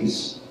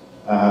Jackie's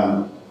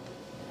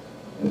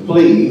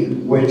plea,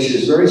 which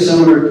is very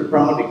similar to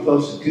probably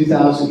close to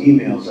 2,000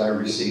 emails I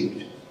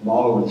received from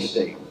all over the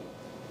state.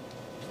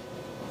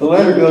 The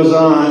letter goes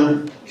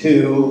on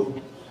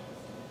to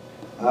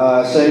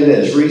say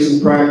this: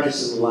 recent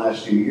practice in the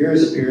last few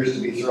years appears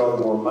to be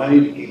throwing more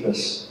money to keep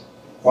us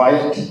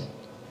quiet.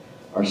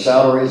 Our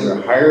salaries are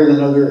higher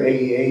than other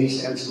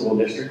AEAs and school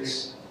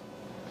districts.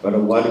 But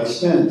at what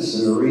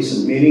expense? In a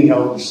recent meeting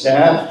held with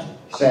staff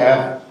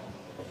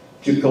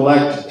to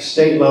collect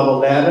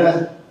state-level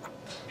data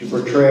to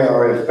portray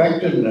our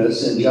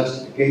effectiveness and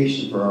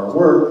justification for our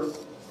work,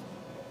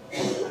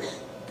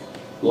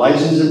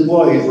 licensed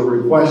employees were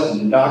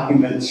requested to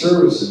document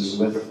services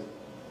with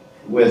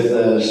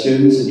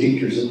students and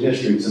teachers in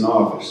districts in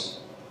August,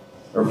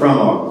 or from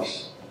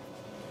August.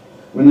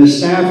 When the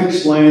staff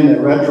explained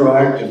that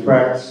retroactive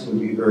practice would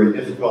be very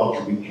difficult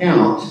to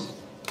recount,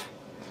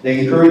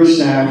 they encouraged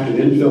staff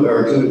to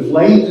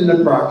inflate and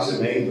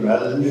approximate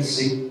rather than to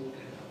seek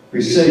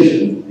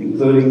precision,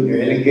 including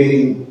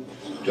indicating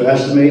to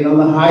estimate on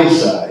the high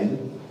side,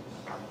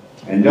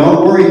 and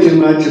don't worry too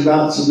much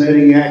about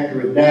submitting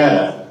accurate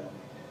data.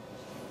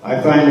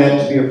 I find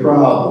that to be a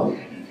problem.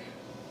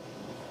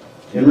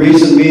 In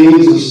recent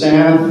meetings with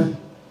staff,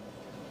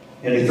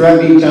 in a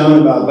threatening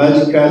tone about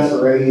budget cuts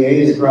for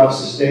AEAs across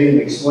the state,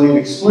 and explained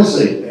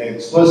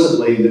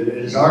explicitly that it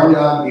is our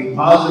job to be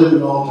positive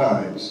at all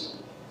times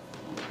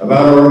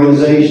about our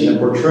organization and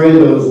portray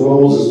those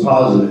roles as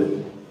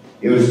positive.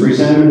 It was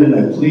presented in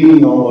a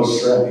pleading,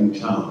 almost threatening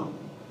tone.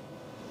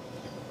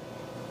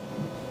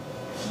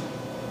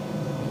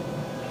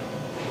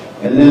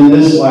 And then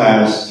this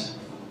last,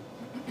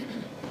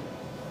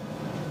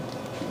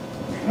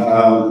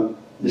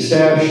 the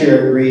staff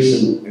shared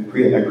recent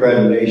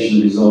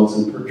accreditation results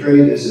and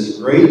portrayed this as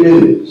great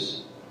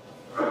news.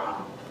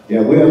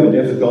 Yeah, we have a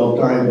difficult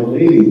time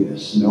believing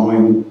this,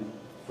 knowing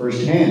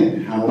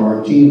firsthand how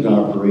our teams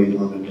operate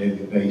on a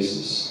daily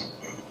basis.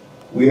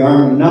 We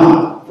are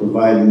not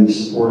providing the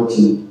supports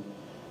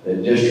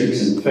that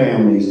districts and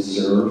families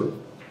deserve,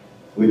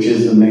 which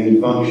is the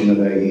main function of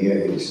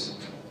AEAs.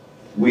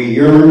 We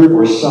yearn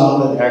for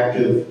solid,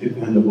 active,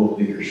 dependable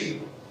leadership.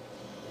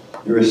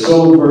 There is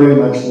so very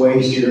much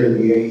waste here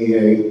in the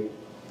AEA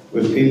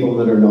with people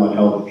that are not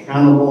held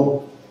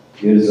accountable.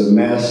 It is a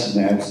mess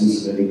in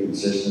absence of any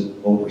consistent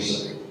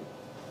oversight.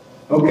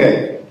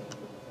 Okay.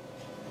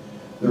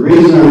 The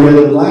reason I read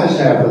the last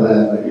half of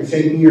that, like you're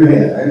shaking your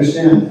head, I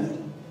understand that.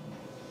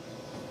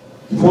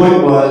 The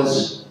point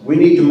was, we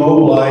need to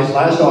mobilize.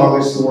 Last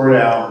August, the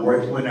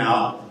word went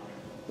out.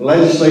 The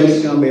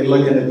legislature's going to be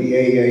looking at the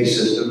AEA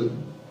system,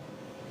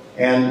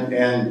 and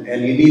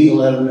you need to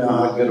let them know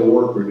how good a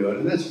work we're doing,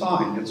 and that's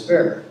fine, that's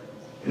fair.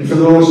 And for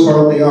the most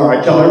part, they are.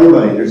 I tell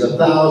everybody, there's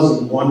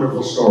 1,000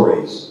 wonderful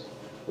stories,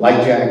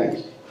 like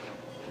Jackie's.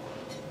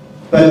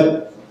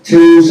 But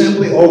to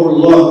simply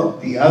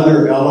overlook the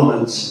other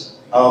elements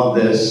of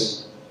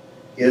this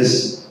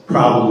is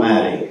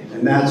problematic,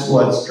 and that's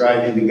what's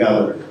driving the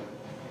governor.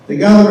 The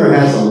governor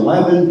has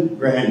 11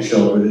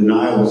 grandchildren in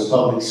Iowa's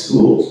public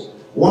schools.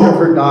 One of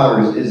her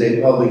daughters is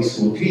a public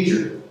school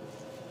teacher.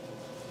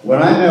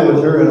 When I met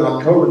with her in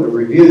October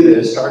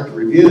to start to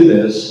review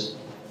this,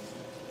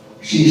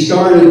 she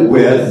started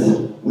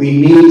with,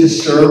 we need to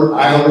serve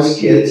Iowa's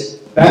kids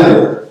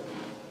better.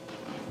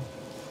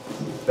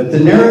 But the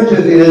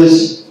narrative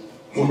is,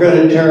 we're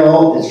going to tear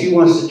all, that she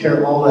wants to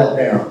tear all that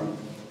down.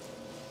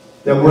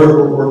 That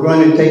we're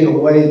going to take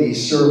away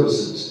these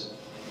services.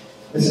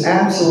 It's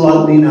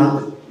absolutely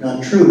not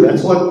true.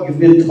 That's what you've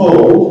been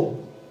told.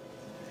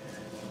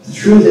 The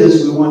truth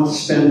is we want to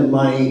spend the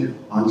money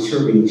on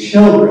serving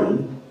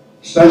children,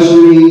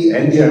 special needs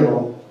and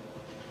general,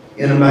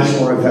 in a much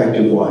more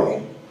effective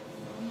way.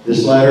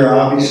 This letter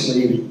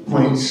obviously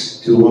points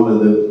to one of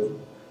the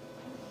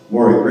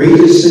more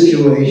egregious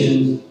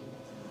situations,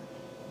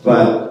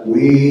 but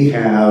we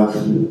have,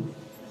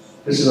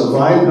 this is a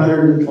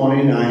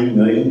 $529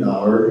 million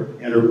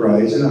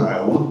enterprise in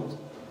Iowa.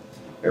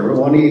 Every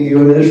one of you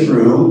in this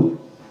room,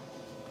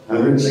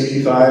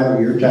 165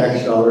 of your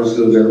tax dollars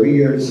goes every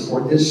year to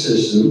support this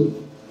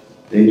system.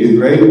 They do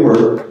great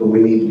work, but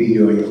we need to be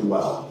doing it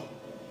well.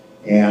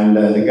 And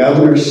the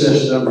governor's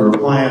system or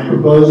plan,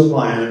 proposed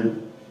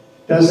plan,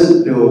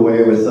 doesn't do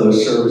away with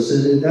those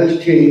services. It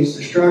does change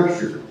the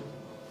structure.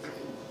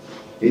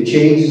 It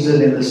changes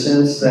it in the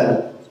sense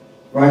that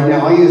right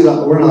now,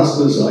 we're in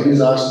Oskaloosa, I'll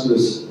use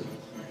Oskaloosa.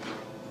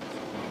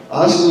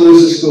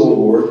 Oskaloosa School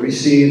Board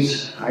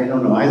receives, I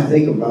don't know, I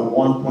think about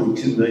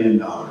 $1.2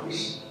 million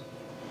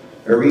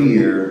every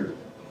year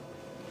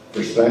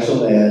for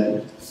special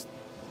ed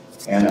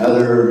and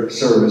other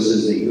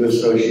services that you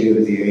associate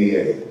with the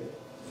AEA.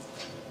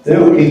 They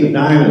don't keep a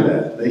dime of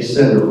that. They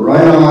send it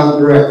right on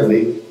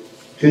directly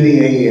to the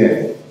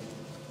AEA.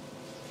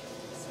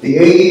 The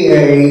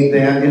AEA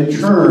then, in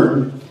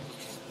turn,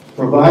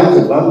 provides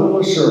a bundle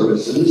of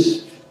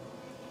services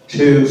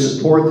to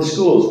support the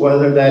schools,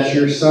 whether that's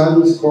your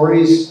son's,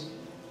 Corey's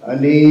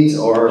needs,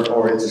 or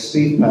it's a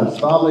speech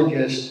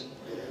pathologist,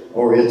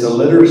 or it's a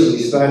literacy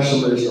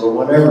specialist, or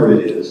whatever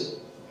it is.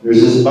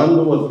 There's this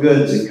bundle of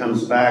goods that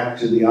comes back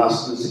to the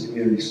Oskaloosa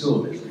Community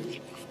School District.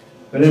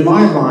 But in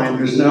my mind,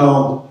 there's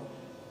no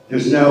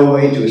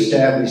way to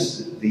establish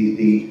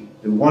the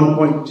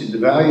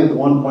value of the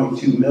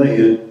 1.2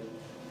 million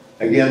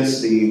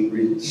against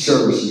the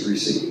services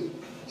received.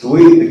 So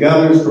the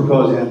governor's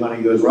proposing that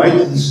money goes right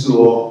to the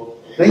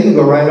school. They can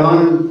go right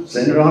on and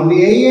send it on to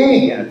the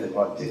AEA again if they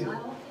want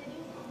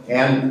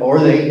to. Or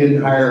they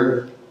can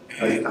hire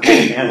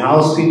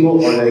in-house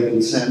people, or they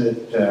can send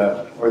it,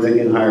 or they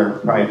can hire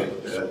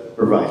private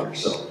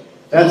providers. So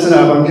that's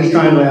enough. I'm just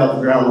trying to lay out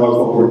the groundwork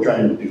what we're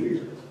trying to do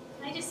here.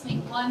 Can I just make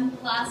one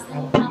last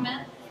little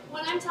comment?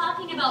 When I'm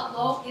talking about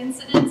low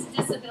incidence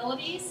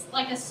disabilities,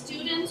 like a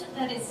student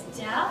that is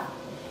deaf,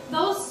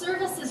 those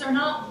services are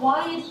not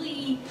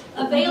widely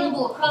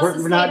available across the state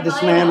of Iowa. We're not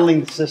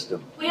dismantling the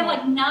system. We have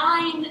like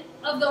 9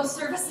 of those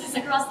services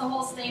across the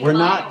whole state We're of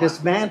Iowa. not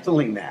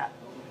dismantling that.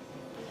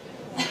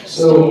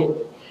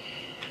 So,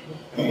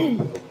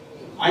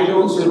 I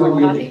don't serve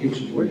on the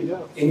education committee.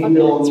 Any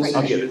bill on this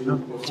issue,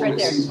 before it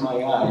sees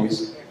my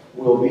eyes,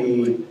 will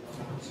be,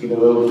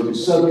 it'll do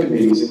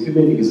subcommittees and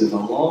committees. It's a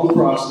long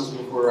process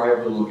before I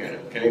ever look at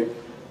it, okay?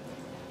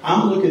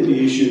 I'm looking at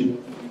the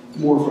issue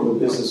more from a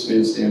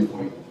businessman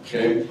standpoint,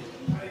 okay?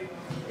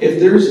 If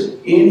there's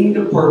any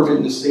department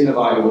in the state of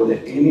Iowa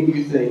that any of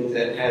you think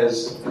that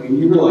has,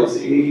 you realize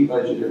the AE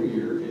budget every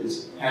year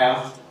is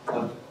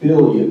 $500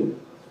 million.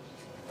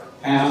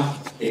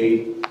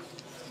 $500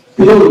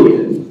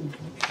 million.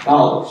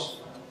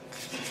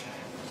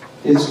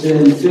 It's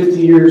been 50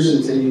 years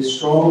since a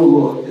strong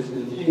look has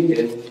been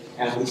taken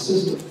at the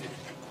system.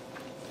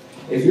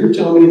 If you're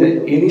telling me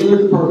that any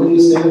other department in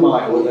the state of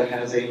Iowa that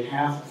has a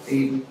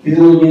 $500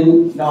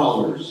 million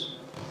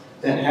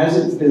that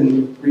hasn't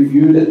been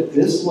reviewed at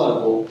this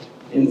level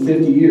in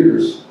 50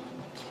 years,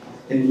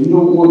 and you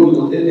don't want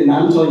me to, and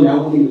I'm telling you, I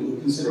won't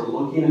even consider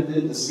looking at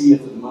it to see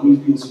if the money's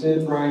being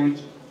spent right,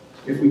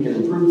 if we can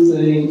improve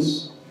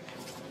things.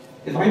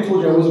 If I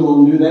told you I wasn't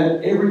willing to do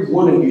that, every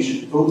one of you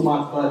should vote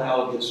my butt out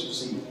of this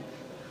receipt.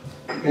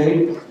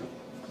 Okay?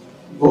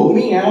 Vote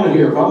me out of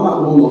here if I'm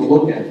not willing to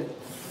look at it.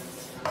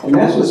 And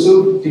that's what's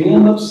so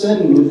damn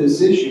upsetting with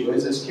this issue,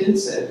 as this kid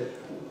said,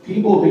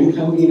 people have been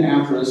coming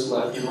after us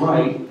left and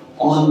right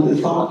on the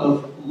thought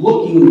of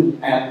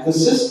looking at the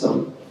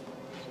system.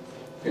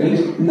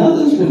 Okay?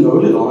 Nothing's been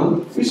voted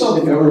on. We saw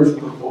the governor's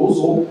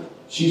proposal.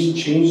 She's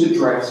changed it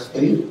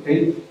drastically,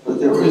 okay? But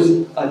there was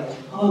a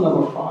ton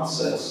of a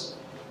process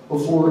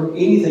before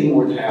anything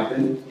would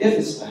happen, if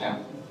it's to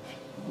happen,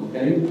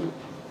 okay?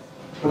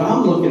 But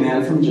I'm looking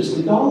at it from just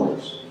the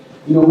dollars.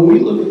 When we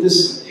look at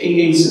this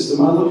AA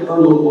system, I look at our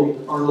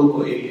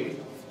local AA.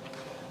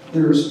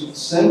 There's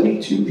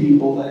 72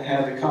 people that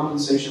have a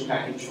compensation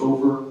package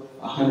over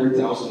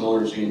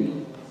 $100,000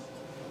 annually.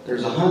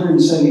 There's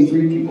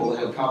 173 people that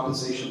have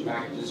compensation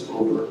packages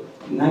over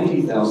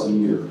 $90,000 a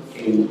year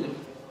annually.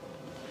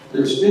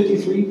 There's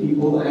 53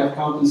 people that have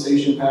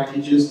compensation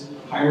packages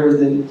higher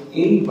than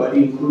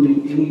anybody,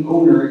 including any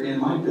owner in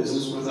my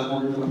business with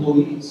 100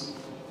 employees.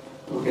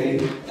 Okay?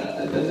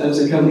 That's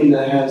a company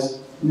that has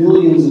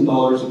millions of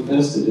dollars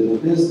invested in a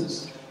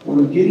business. What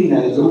I'm getting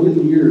at is over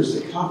the years,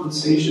 the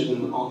compensation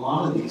on a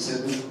lot of these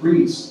have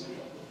increased.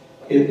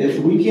 If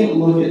we can't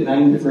look at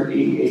 9 different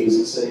AEAs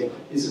and say,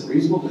 is it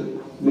reasonable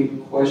to maybe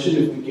question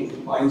if we can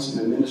combine some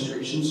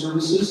administration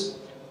services?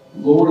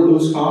 lower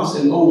those costs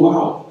and, oh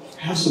wow,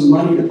 have some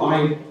money to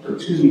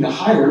to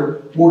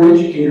hire more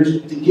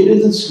educators to get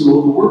into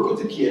school, to work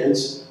with the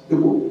kids. I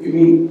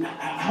mean,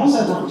 how's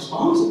that not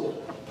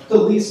responsible? To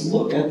at least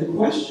look at the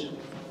question.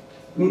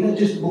 I mean, that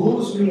just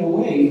blows me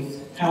away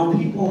how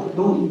people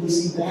don't even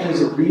see that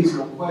as a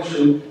reasonable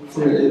question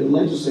for a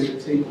legislature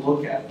to take a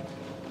look at.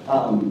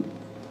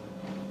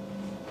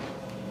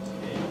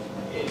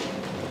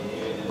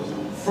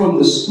 From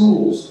the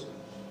schools,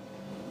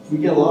 we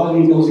get a lot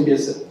of emails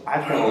against it.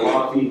 I've got a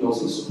lot of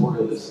emails in support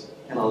of this,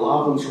 and a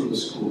lot of them from the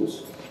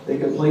schools. They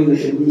complain that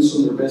they lose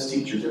some of their best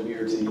teachers every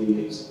year to the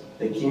AAs.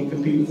 They can't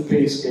compete with the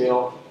pay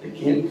scale. They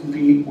can't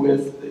compete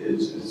with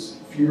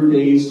fewer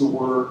days to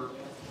work,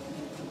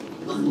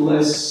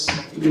 less,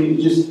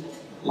 just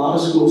a lot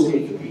of schools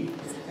can't compete,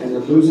 and they're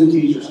losing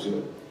teachers to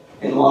it.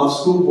 And a lot of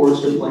school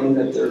boards complain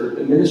that their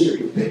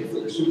administrative pay for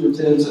their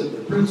superintendents and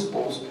their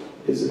principals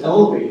is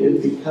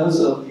elevated because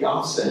of the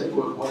offset,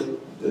 what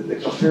the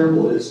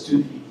comparable is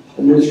to the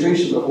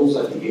administration levels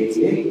at the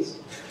AAs.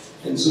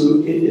 And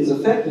so it is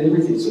affecting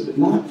everything. So to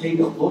not take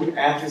a look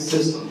at the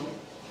system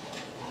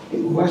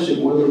and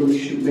question whether we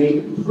should make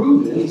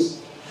improvements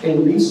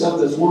and leave stuff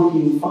that's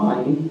working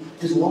fine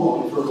is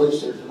wrong for a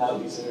legislature to not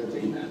at least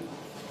entertain that.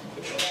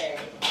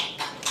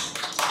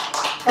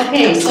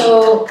 Okay,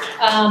 so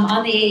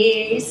on the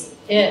AAs,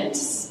 it's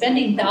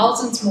spending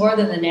thousands more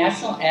than the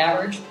national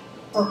average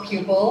per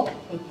pupil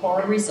with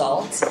poor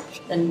results.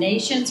 The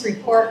nation's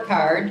report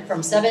card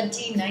from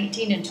 17,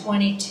 19, and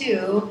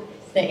 22,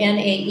 the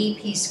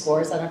NAEP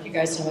scores, I don't know if you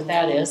guys know what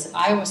that is.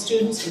 Iowa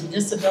students with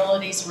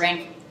disabilities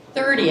ranked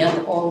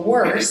 30th or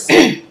worse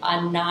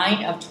on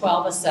 9 of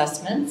 12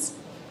 assessments.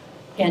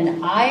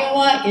 And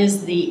Iowa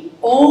is the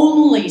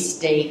only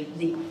state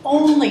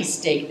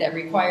that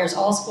requires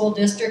all school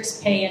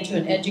districts pay into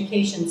an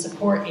education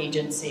support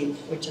agency,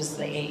 which is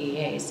the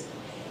AEAs.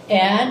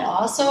 And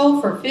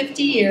also for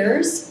 50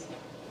 years,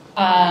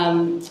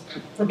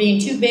 for being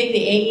too big,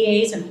 the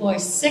AEAs employ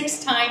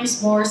 6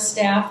 times more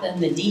staff than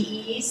the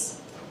DEs.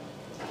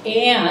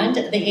 And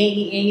the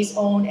AEAs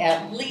own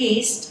at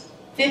least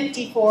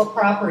 54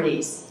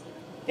 properties.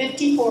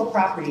 54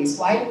 properties.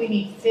 Why do we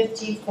need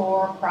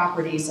 54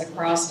 properties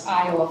across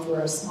Iowa for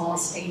a small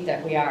state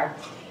that we are?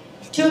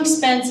 Too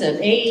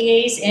expensive.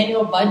 AEA's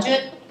annual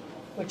budget,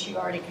 which you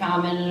already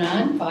commented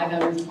on,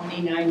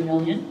 $529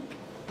 million.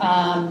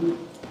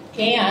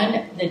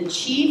 And the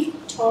chief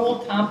total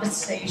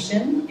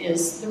compensation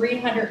is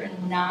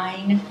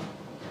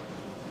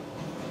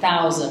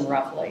 $309,000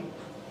 roughly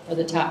for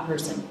the top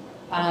person.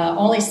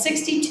 Only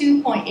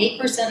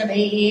 62.8% of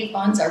AEA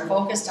funds are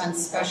focused on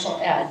special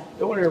ed.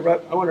 I want to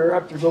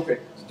interrupt you real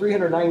quick. It's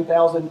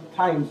 309,000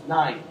 times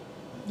 9.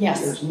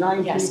 Yes. There's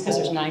 9 yes, people. because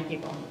there's 9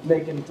 people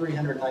Making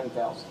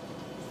 309,000.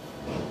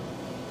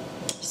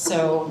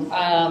 So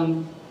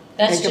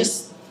that's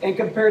just. And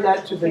compare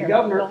that to the Here,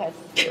 governor. Go ahead.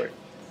 Sorry.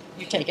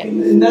 You take it.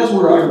 And that's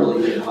where I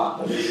really get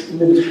hot.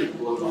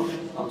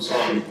 I'm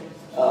sorry.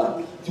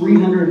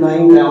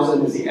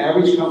 309,000 is the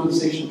average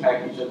compensation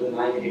package of the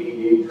 9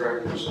 AEA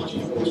directors and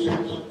chief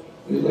administrators.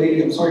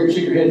 Lady, I'm sorry you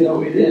shake your head. No,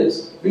 it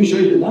is. We can show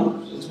you the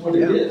numbers. That's what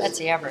it is. That's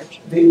the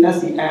average. That's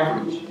the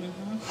average.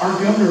 Mm-hmm. Our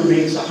governor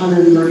makes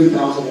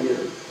 $130,000 a year.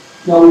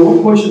 Now, the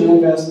one question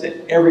I've asked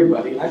to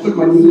everybody, and I put in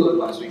my newsletter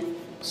last week,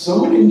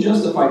 someone can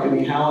justify to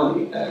me how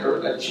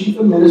a chief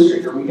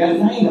administrator, we got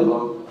 9 of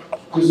them,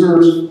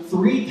 deserves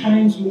 3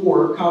 times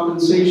more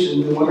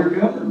compensation than what our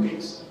governor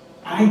makes.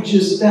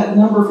 That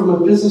number from a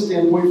business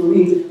standpoint for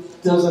me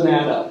doesn't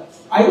add up.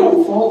 I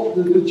don't fault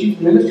the chief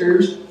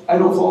administrators. I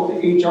don't fault the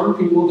HR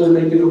people that are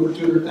making over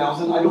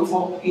 $200,000. I don't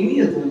fault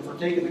any of them for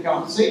taking the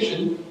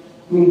compensation.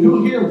 I mean,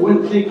 who here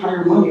wouldn't take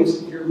higher money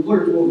if your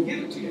employers won't give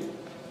it to you?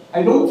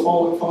 I don't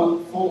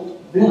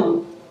fault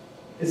them.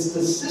 It's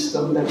the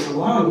system that's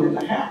allowing it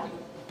to happen.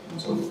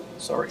 So,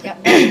 sorry. Yeah,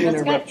 I didn't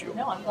that's interrupt good. you.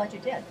 No, I'm glad you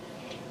did.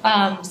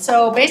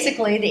 So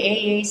basically, the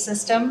AEA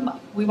system,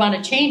 we want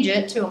to change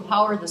it to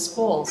empower the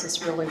schools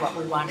is really what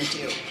we want to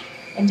do.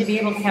 And to be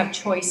able to have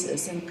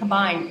choices and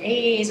combine.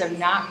 AEAs are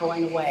not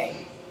going away.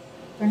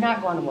 They're not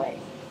going away.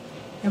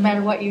 No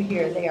matter what you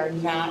hear, they are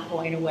not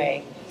going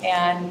away.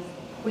 And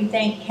we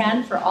thank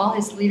Ken for all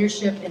his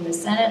leadership in the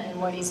Senate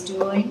and what he's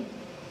doing.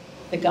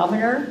 The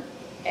governor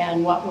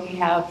and what we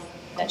have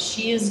that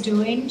she is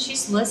doing.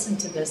 She's listened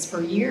to this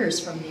for years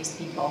from these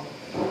people.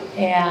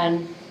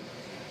 And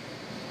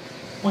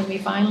when we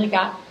finally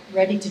got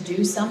ready to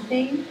do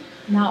something,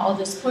 now all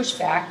this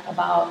pushback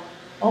about,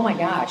 oh my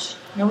gosh,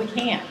 no we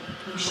can't,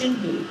 we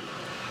shouldn't be.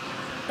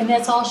 And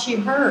that's all she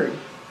heard,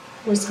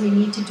 was we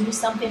need to do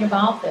something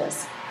about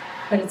this.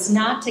 But it's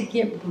not to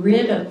get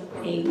rid of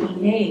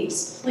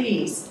AEAs.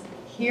 Please,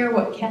 hear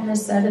what Ken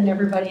has said and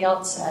everybody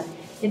else said.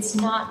 It's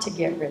not to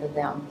get rid of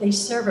them. They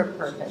serve a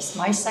purpose.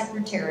 My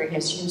secretary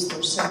has used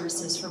their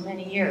services for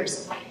many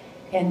years.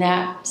 And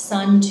that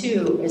son,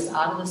 too, is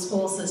out of the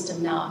school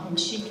system now, and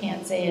she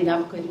can't say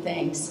enough good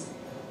things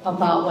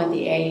about what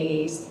the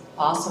AAs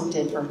also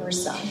did for her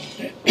son.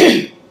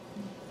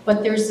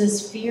 But there's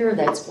this fear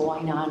that's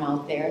going on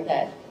out there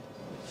that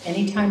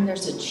anytime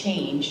there's a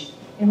change,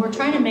 And we're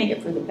trying to make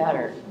it for the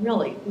better.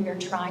 Really, we are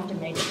trying to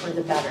make it for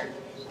the better.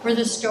 For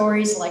the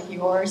stories like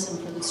yours and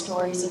for the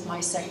stories of my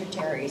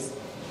secretaries.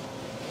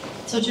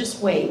 So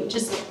just wait.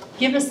 Just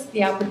give us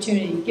the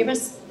opportunity. Give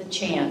us the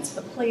chance.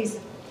 But please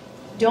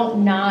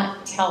don't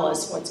not tell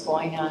us what's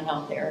going on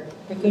out there,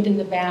 the good and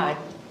the bad.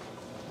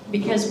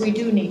 Because we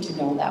do need to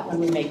know that when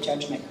we make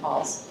judgment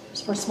calls.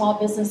 For small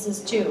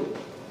businesses too.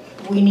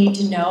 We need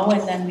to know,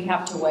 and then we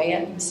have to weigh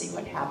it and see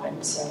what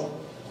happens. So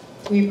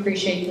we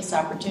appreciate this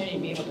opportunity to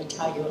be able to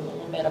tell you a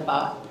little bit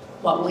about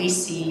what we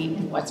see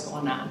and what's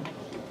going on.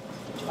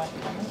 Do you want to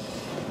comment?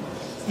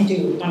 I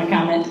do want to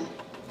comment.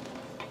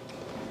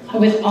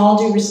 With all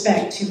due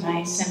respect to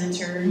my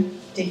Senator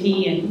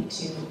Dickey and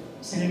to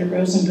Senator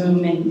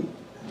Rozenboom and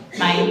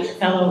my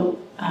fellow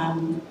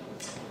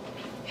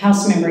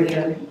House member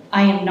here,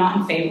 I am not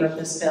in favor of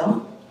this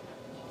bill.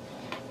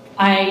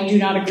 I do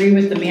not agree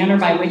with the manner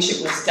by which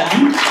it was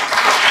done.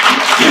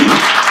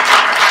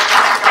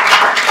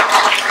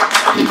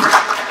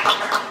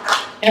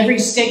 Every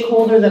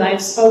stakeholder that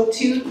I've spoke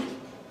to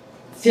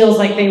feels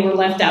like they were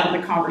left out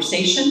of the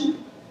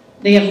conversation.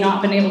 They have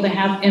not been able to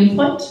have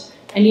input.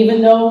 And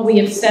even though we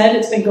have said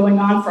it's been going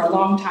on for a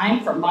long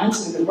time, for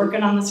months, we've been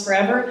working on this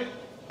forever,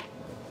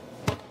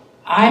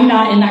 I'm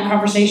not in that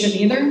conversation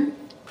either.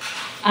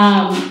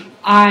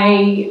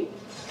 I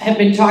have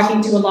been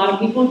talking to a lot of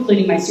people,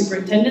 including my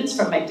superintendents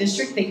from my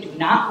district. They do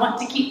not want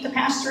to keep the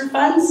pass-through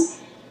funds,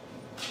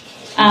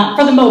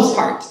 for the most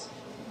part.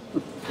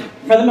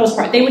 For the most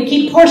part. They would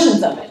keep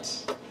portions of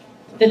it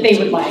that they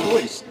would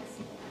like.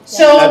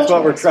 So that's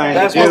what we're trying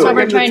to do. That's what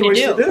we're trying to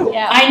do.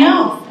 Yeah. I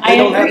know. They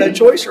don't have that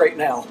choice right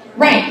now.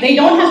 Right. They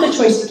don't have the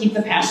choice to keep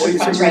the pass-through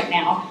funds right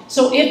now.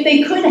 So if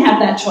they could have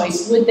that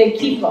choice, would they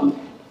keep them?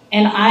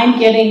 And I'm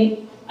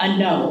getting a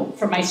no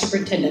from my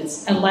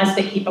superintendents unless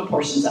they keep a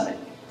portions of it.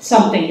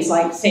 Some things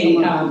like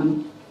saying,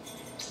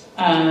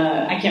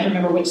 I can't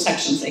remember which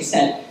sections they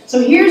said.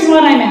 So here's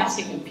what I'm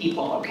asking of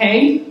people,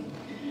 okay?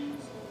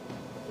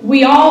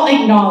 We all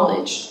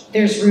acknowledge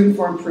there's room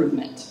for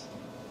improvement,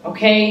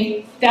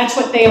 okay? That's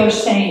what they are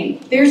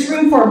saying. There's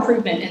room for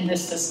improvement in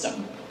this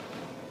system.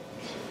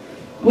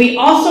 We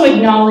also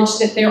acknowledge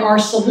that there are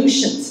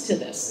solutions to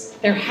this.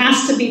 There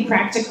has to be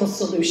practical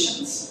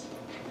solutions.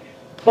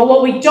 But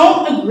what we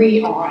don't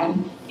agree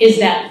on is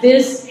that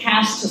this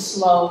has to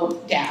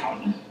slow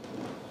down,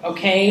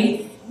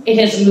 okay? It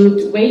has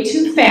moved way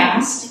too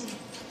fast.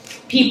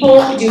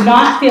 People do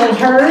not feel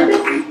heard,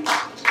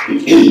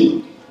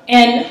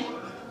 and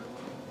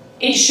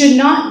it should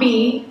not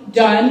be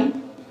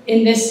done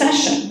in this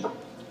session.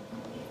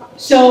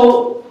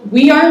 So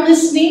we are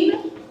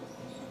listening.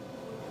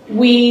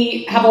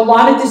 We have a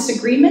lot of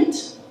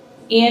disagreement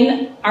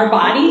in our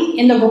body,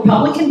 in the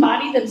Republican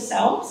body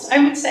themselves,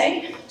 I would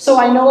say. So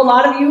I know a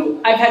lot of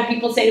you, I've had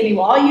people say to me,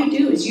 well, all you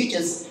do is you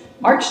just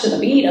march to the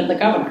beat of the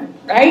governor,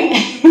 right?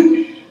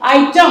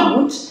 I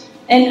don't,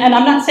 and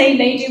I'm not saying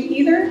they do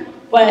either,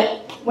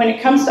 but when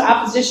it comes to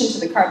opposition to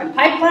the carbon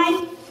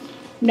pipeline,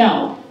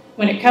 no.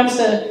 When it comes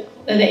to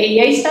the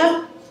AEA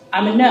stuff,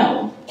 I'm a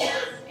no.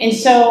 And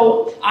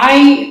so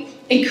I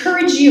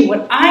encourage you,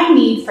 what I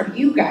need from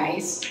you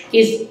guys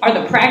are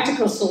the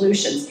practical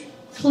solutions.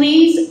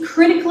 Please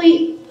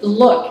critically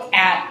look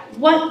at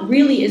what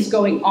really is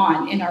going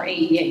on in our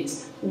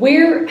AEAs.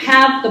 Where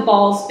have the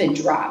balls been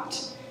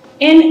dropped?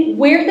 And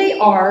where they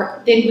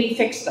are, then we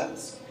fix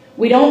those.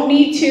 We don't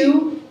need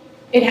to,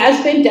 it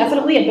has been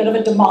definitely a bit of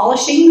a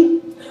demolishing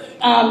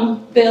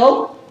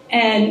bill,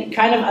 and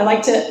kind of, I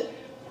like to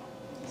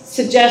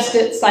suggest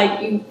it's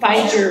like you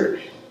find your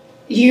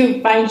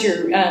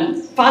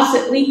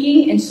faucet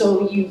leaking, and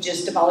so you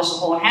just demolish the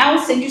whole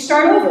house and you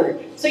start over.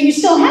 So you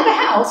still have a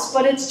house,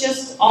 but it's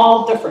just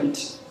all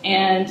different,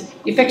 and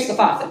you fix the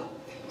faucet.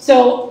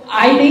 So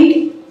I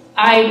think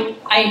I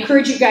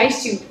encourage you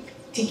guys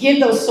to give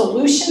those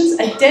solutions,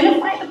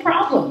 identify the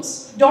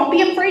problems. Don't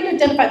be afraid to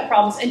identify the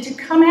problems and to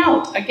come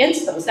out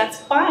against those. That's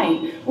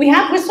fine. We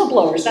have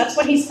whistleblowers. That's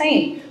what he's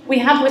saying. We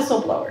have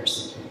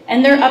whistleblowers,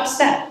 and they're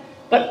upset.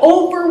 But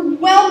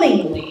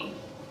overwhelmingly,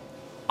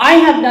 I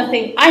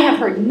have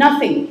heard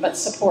nothing but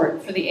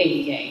support for the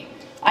AEA.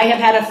 I have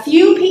had a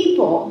few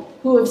people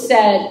who have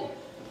said,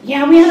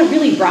 yeah, we had a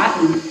really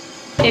rotten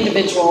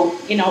individual,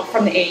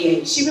 from the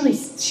AEA.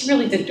 She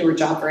really didn't do her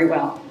job very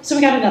well. So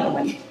we got another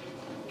one.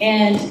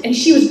 And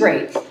she was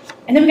great.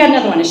 And then we got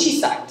another one and she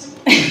sucked.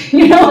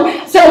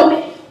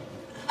 So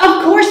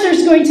of course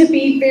there's going to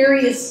be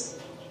various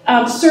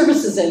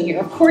services in here.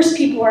 Of course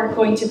people aren't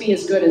going to be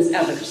as good as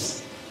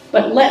others.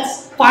 But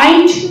let's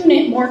fine-tune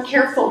it more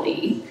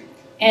carefully.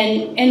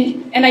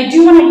 And I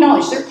do want to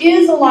acknowledge there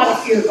is a lot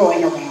of fear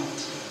going around.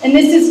 And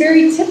this is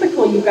very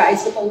typical, you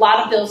guys, with a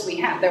lot of bills we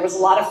have. There was a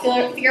lot of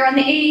fear on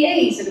the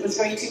AEAs that it was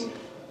going to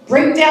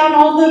break down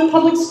all the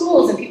public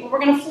schools and people were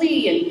going to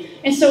flee.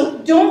 And so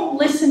don't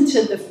listen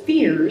to the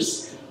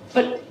fears,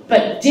 but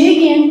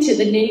dig into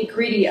the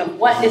nitty-gritty of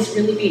what is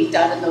really being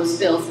done in those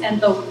bills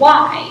and the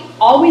why.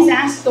 Always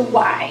ask the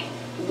why.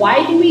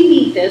 Why do we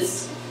need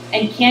this,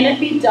 and can it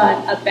be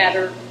done a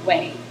better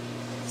way?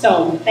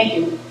 So, thank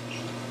you.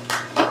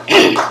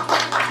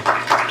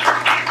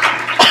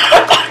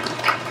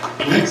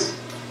 Next.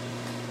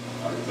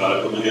 I thought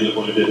I put my hand up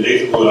when I did.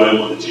 Nathan Wood, I am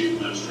the Chief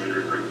Administrator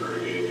here at Great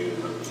Prairie AA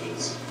and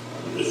represents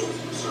the district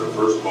we serve.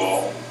 First of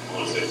all, I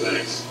want to say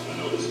thanks. I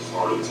know this is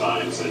hard at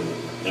times,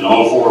 and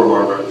all four of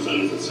our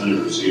representatives and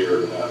senators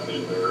here have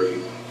been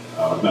very,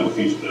 I've met with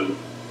each of them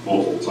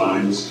multiple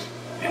times.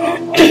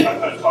 I've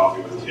had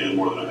coffee with Ken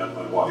more than I have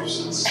my wife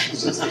since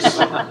this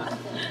summer.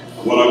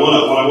 What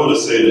I want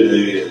to say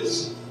today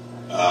is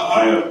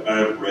I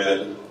have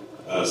read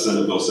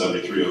Senate Bill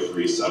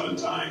 7303 7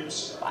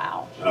 times.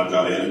 Wow. And I've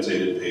got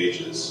annotated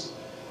pages.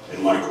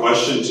 And my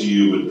question to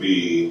you would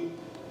be,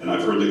 and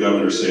I've heard the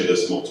governor say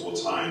this multiple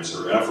times,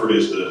 her effort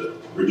is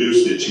to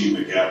reduce the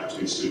achievement gap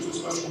between students with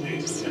special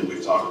needs, and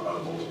we've talked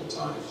about it multiple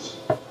times.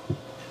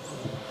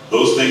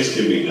 Those things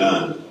can be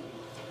done,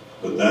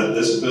 but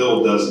this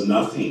bill does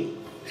nothing.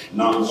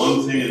 Not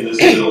one thing in this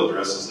bill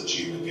addresses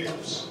achievement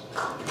gaps.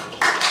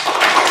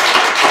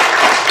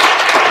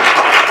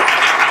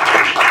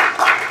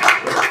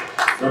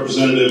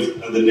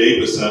 Representative of the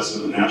NAEP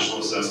assessment, the National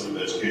Assessment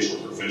of Educational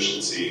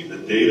Proficiency, the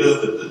data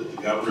that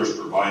the governor is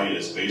providing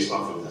is based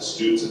off of the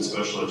students in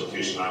special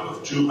education in Iowa,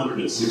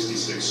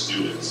 266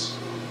 students.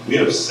 We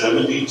have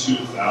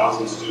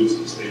 72,000 students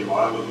in the state of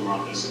Iowa who are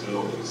on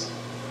disabilities.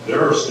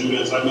 There are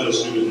students, I met a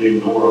student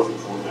named Nora from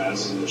Fort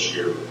Madison this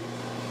year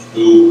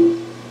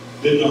who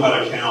didn't know how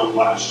to count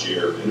last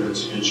year, and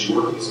she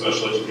worked with a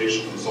special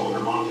education consultant.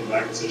 Her mom came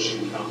back and said she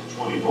can count to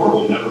 20. Nora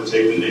will never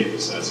take the NAEP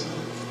assessment.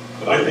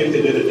 But I think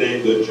they did a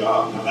dang good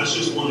job. Now that's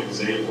just one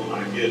example,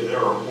 and I get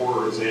there are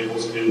more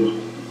examples.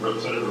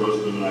 Representative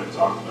Rozenboom and I have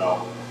talked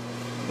about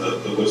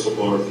the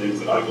whistleblower things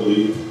that I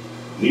believe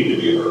need to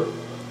be heard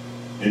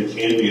and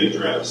can be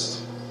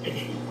addressed.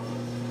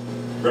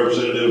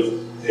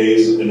 Representative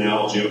Hayes'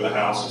 analogy of the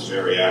house is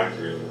very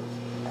accurate.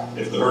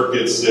 If the herd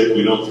gets sick,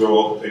 we don't throw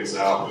all the pigs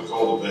out. We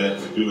call the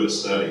vet. We do a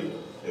study.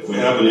 If we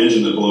have an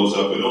engine that blows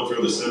up, we don't throw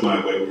the semi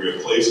away. We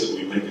replace it.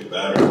 We make it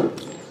better.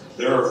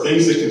 There are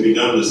things that can be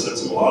done in this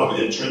sense, a lot of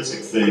intrinsic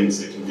things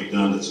that can be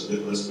done that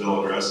this bill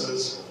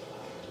addresses.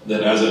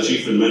 That as a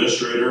chief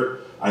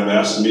administrator, I've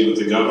asked to meet with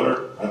the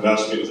governor, I've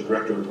asked to meet with the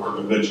director of the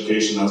Department of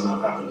Education. That's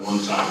not happened one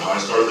time. Now, I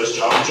started this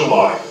job in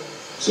July,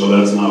 so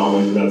that's not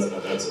always,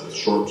 that's a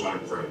short time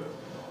frame.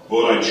 But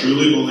what I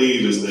truly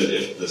believe is that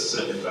if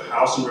the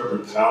House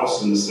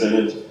and the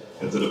Senate,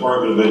 if the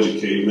Department of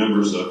Education,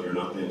 members of, you're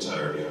not the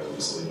entirety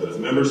obviously, but if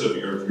members of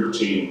your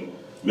team,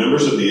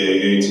 members of the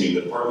AA team,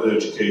 the Department of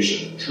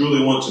Education,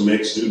 truly want to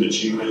make student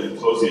achievement and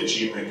close the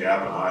achievement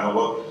gap in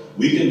Iowa,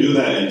 we can do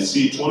that and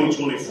see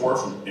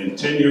 2024, in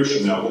 10 years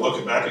from now, we'll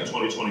look back at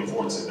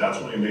 2024 and say that's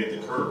when we made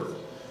the curve.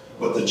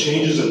 But the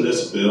changes in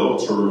this bill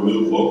to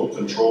remove local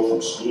control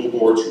from school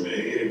boards, from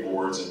AA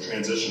boards, and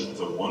transition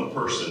to one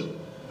person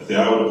at the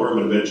Iowa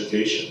Department of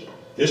Education,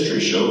 history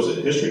shows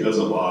it. History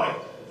doesn't lie.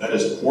 That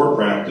is poor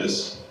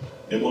practice.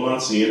 It will not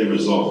see any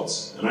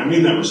results. And I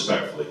mean that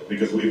respectfully,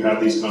 because we've had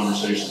these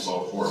conversations,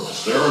 all four of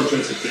us. There are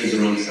intrinsic things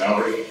around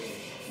salary.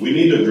 We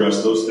need to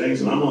address those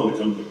things, and I'm willing to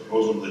come to a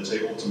proposal to the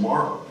table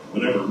tomorrow,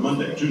 whenever,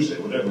 Monday, Tuesday,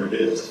 whatever it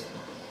is.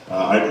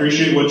 I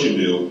appreciate what you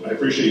do. I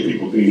appreciate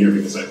people being here,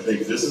 because I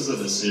think this is a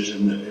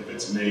decision that if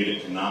it's made,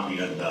 it cannot be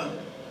undone.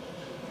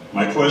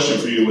 My question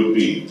for you would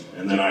be,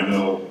 and then I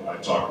know I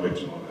talked way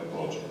too long, I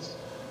apologize.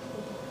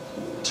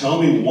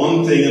 Tell me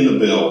one thing in the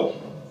bill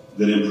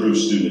that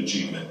improves student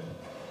achievement.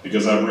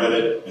 Because I've read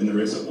it, and there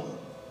isn't one.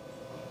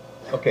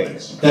 Okay.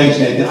 Thanks,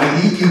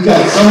 Nathan. You've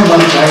got so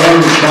much I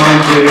want to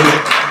respond to,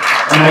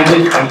 and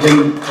I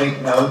didn't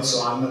take notes,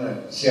 so I'm going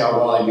to see how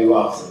well I do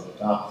off the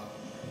top.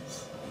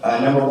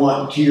 Number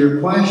one, to your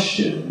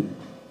question,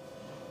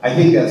 I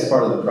think that's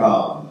part of the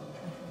problem.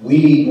 We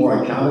need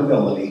more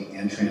accountability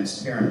and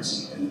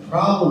transparency, and the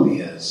problem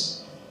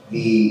is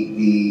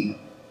the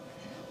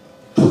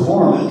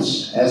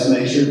performance, as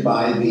measured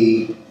by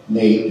the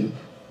NAEP,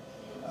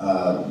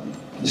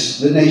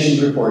 the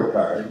nation's report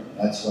card,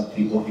 that's what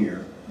people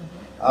hear,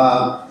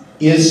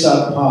 is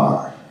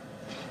subpar.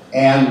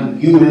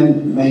 And you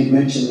made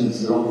mention that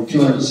there are only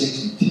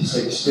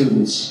 266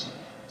 students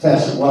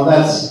tested. Well,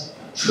 that's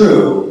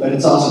true, but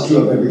it's also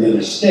true of every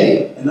other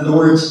state. In other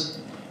words,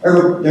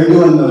 they're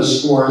doing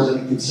those scores on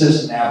a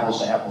consistent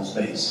apples-to-apples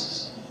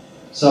basis.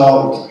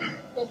 So,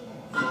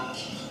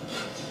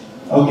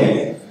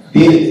 okay.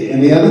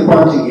 And the other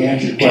part to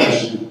answer your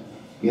question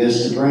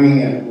is to bring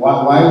it,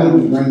 why would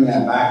we bring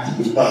that back to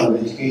the Department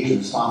of Education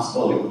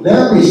responsibility? Well,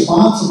 they're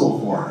responsible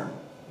for it.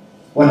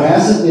 What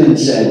hasn't been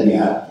said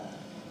yet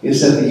is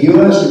that the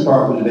U.S.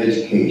 Department of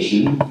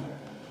Education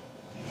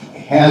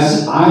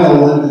has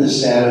Iowa under the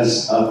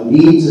status of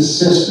needs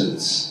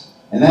assistance.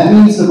 And that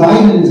means the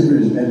Biden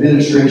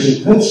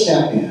administration could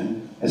step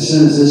in as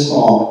soon as this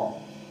fall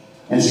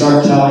and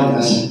start telling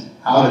us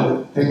how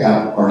to pick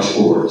out our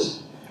scores.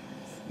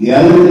 The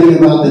other thing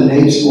about the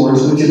NAEP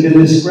scores, which have been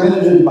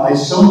discredited by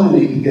so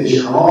many because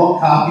you're all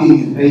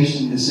copying and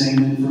pasting the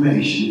same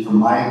information from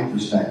my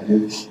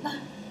perspective,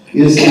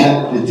 is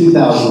that the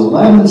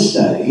 2011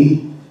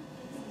 study,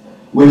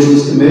 which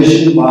was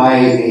commissioned by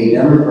a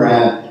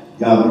Democrat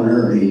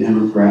governor, a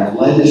Democrat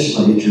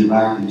legislature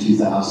back in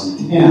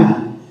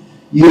 2010,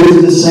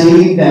 used the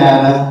same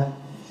data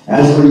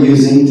as we're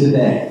using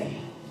today.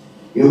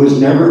 It was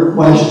never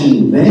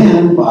questioned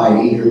then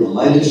by either the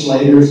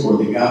legislators or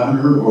the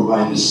governor or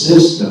by the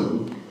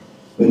system,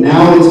 but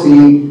now it's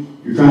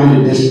you're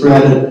trying to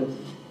discredit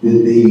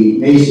the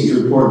nation's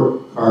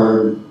report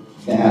card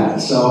data.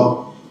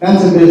 So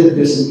that's a bit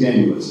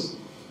disingenuous.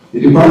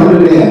 The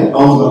Department of Ed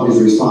ultimately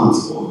is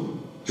responsible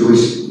to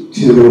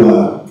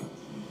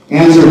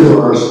answer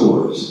for our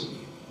scores.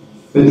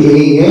 But the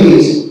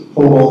AEAs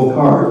hold all the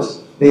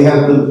cards. They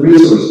have the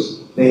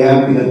resources. They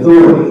have the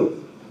authority.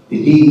 The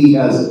DE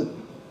doesn't.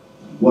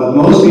 What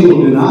most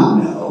people do not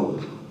know,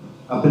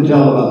 up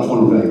until about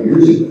 25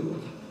 years ago,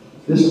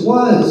 this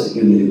was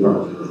in the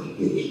Department of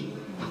Education.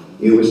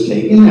 It was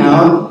taken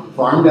out,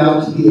 farmed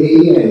out to the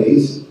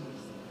AEAs,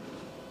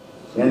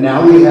 and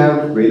now we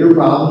have greater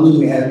problems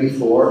than we had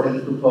before, and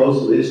the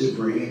proposal is to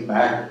bring it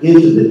back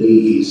into the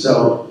DE.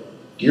 So,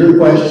 to your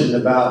question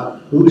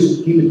about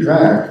who's keeping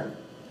track,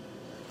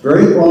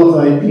 very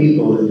qualified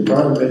people in the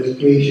Department of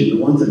Education,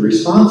 the ones that are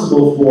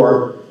responsible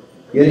for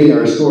getting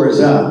our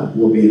scores up,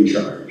 will be in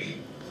charge.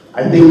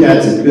 I think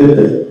that's a good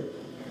thing.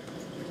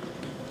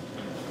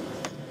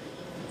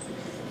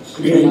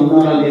 Again, I'm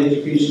not on the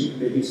education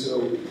committee,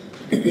 so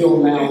the bill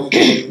now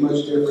is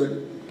much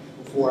different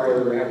before I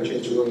ever have a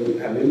chance to really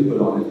have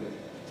input on it.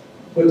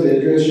 But to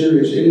address your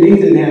issue, and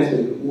Nathan has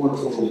been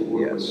wonderful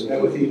with us. I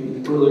met with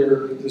him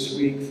earlier this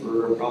week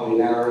for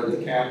probably an hour at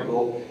the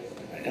Capitol.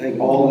 I think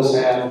all of us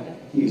have.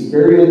 He's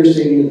very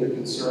understanding of the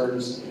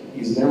concerns.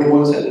 He's never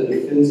once had a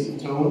defensive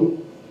tone.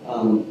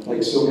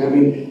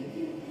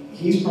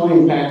 He's probably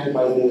impacted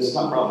by this,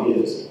 not probably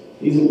is.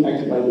 He's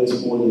impacted by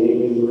this more than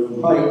anyone in the room,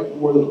 probably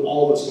more than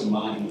all of us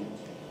combined.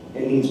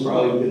 And he's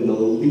probably been the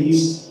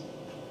least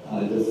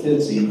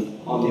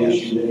defensive on the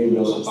issue than anybody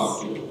else I've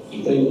talked to. So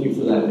thank you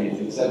for that, Nathan,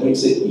 because that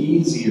makes it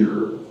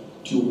easier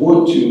to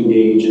want to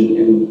engage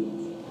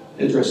and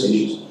address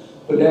issues.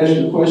 But to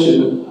answer your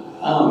question,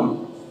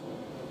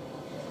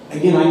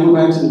 again, I go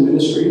back to the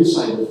administrative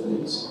side of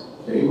things.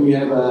 Okay, we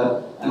have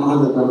I don't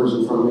have the numbers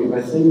in front of me, but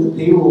I think the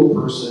payroll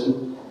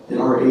person in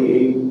our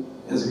AA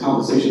has a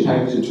compensation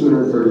package of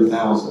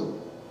 $230,000.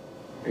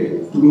 Okay,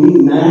 do we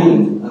need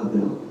 9 of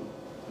them?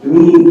 Do we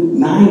need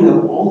 9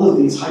 of all of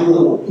these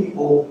high-level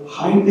people,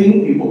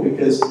 high-paying people?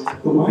 Because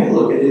the way I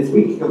look at it, if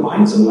we can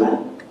combine some of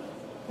that,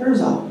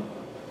 there's a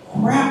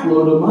crap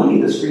load of money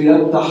that's freed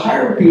up to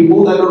hire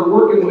people that are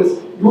working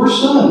with your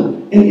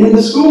son in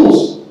the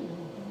schools.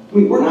 I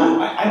mean,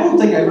 I don't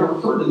think I've ever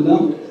heard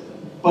enough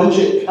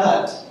budget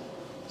cut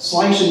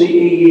slashing the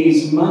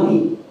AA's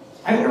money.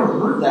 I've never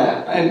heard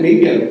that.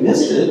 Maybe I've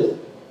missed it,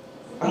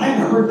 but I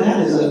haven't heard that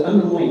as an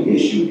underlying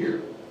issue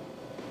here.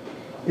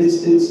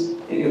 If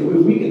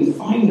we can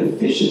find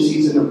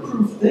efficiencies and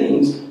improve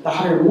things to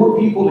hire more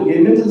people to get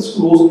them into the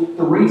schools,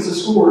 to raise the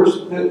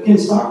scores that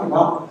Ken's talking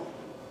about,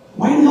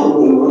 why not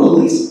we will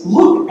at least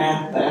look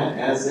at that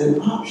as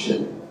an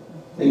option?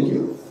 Thank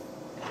you.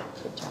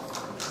 Good job.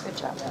 Good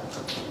job.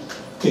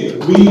 Okay,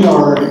 we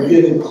are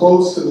getting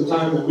close to the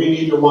time that we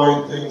need to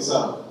wind things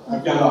up.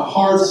 I've got a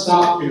hard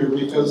stop here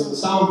because the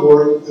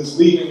soundboard is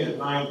leaving at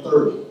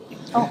 9:30.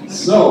 Oh.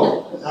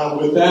 So,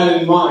 with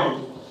that in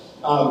mind,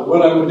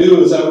 what I would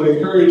do is I would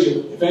encourage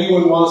you, if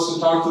anyone wants to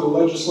talk to the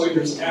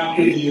legislators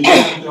after the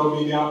event, there'll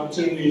be the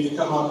opportunity to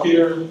come up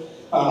here,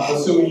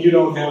 assuming you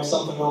don't have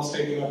something else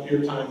taking up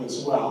your time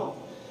as well.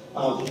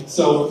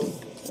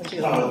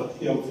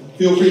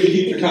 Feel free to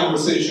keep the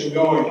conversation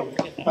going.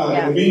 In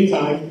the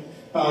meantime,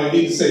 I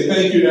need to say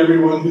thank you to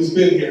everyone who's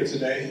been here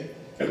today.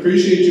 I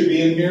appreciate you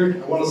being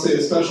here. I want to say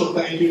a special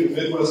thank you to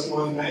Midwest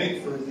One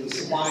Bank for the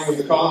supplying of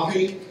the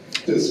coffee,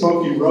 to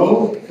Smokey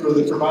for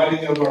the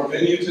providing of our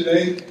venue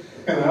today.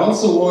 And I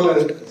also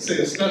want to say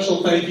a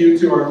special thank you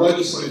to our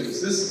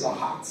legislators. This is a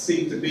hot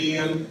seat to be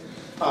in,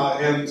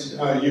 and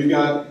you've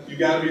got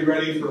to be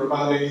ready for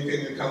about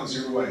anything that comes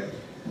your way.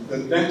 The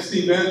next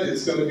event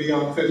is going to be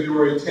on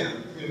February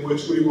 10th, in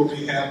which we will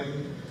be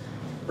having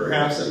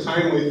perhaps a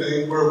timely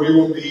thing where we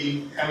will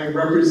be having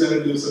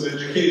representatives of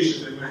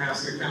education in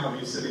Mahaska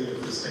County sitting at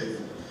this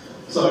table.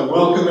 So I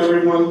welcome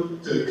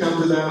everyone to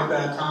come to that at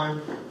that time.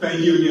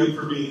 Thank you again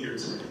for being here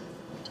today.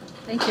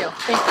 Thank you.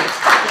 Thank you.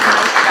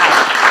 Nice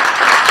job.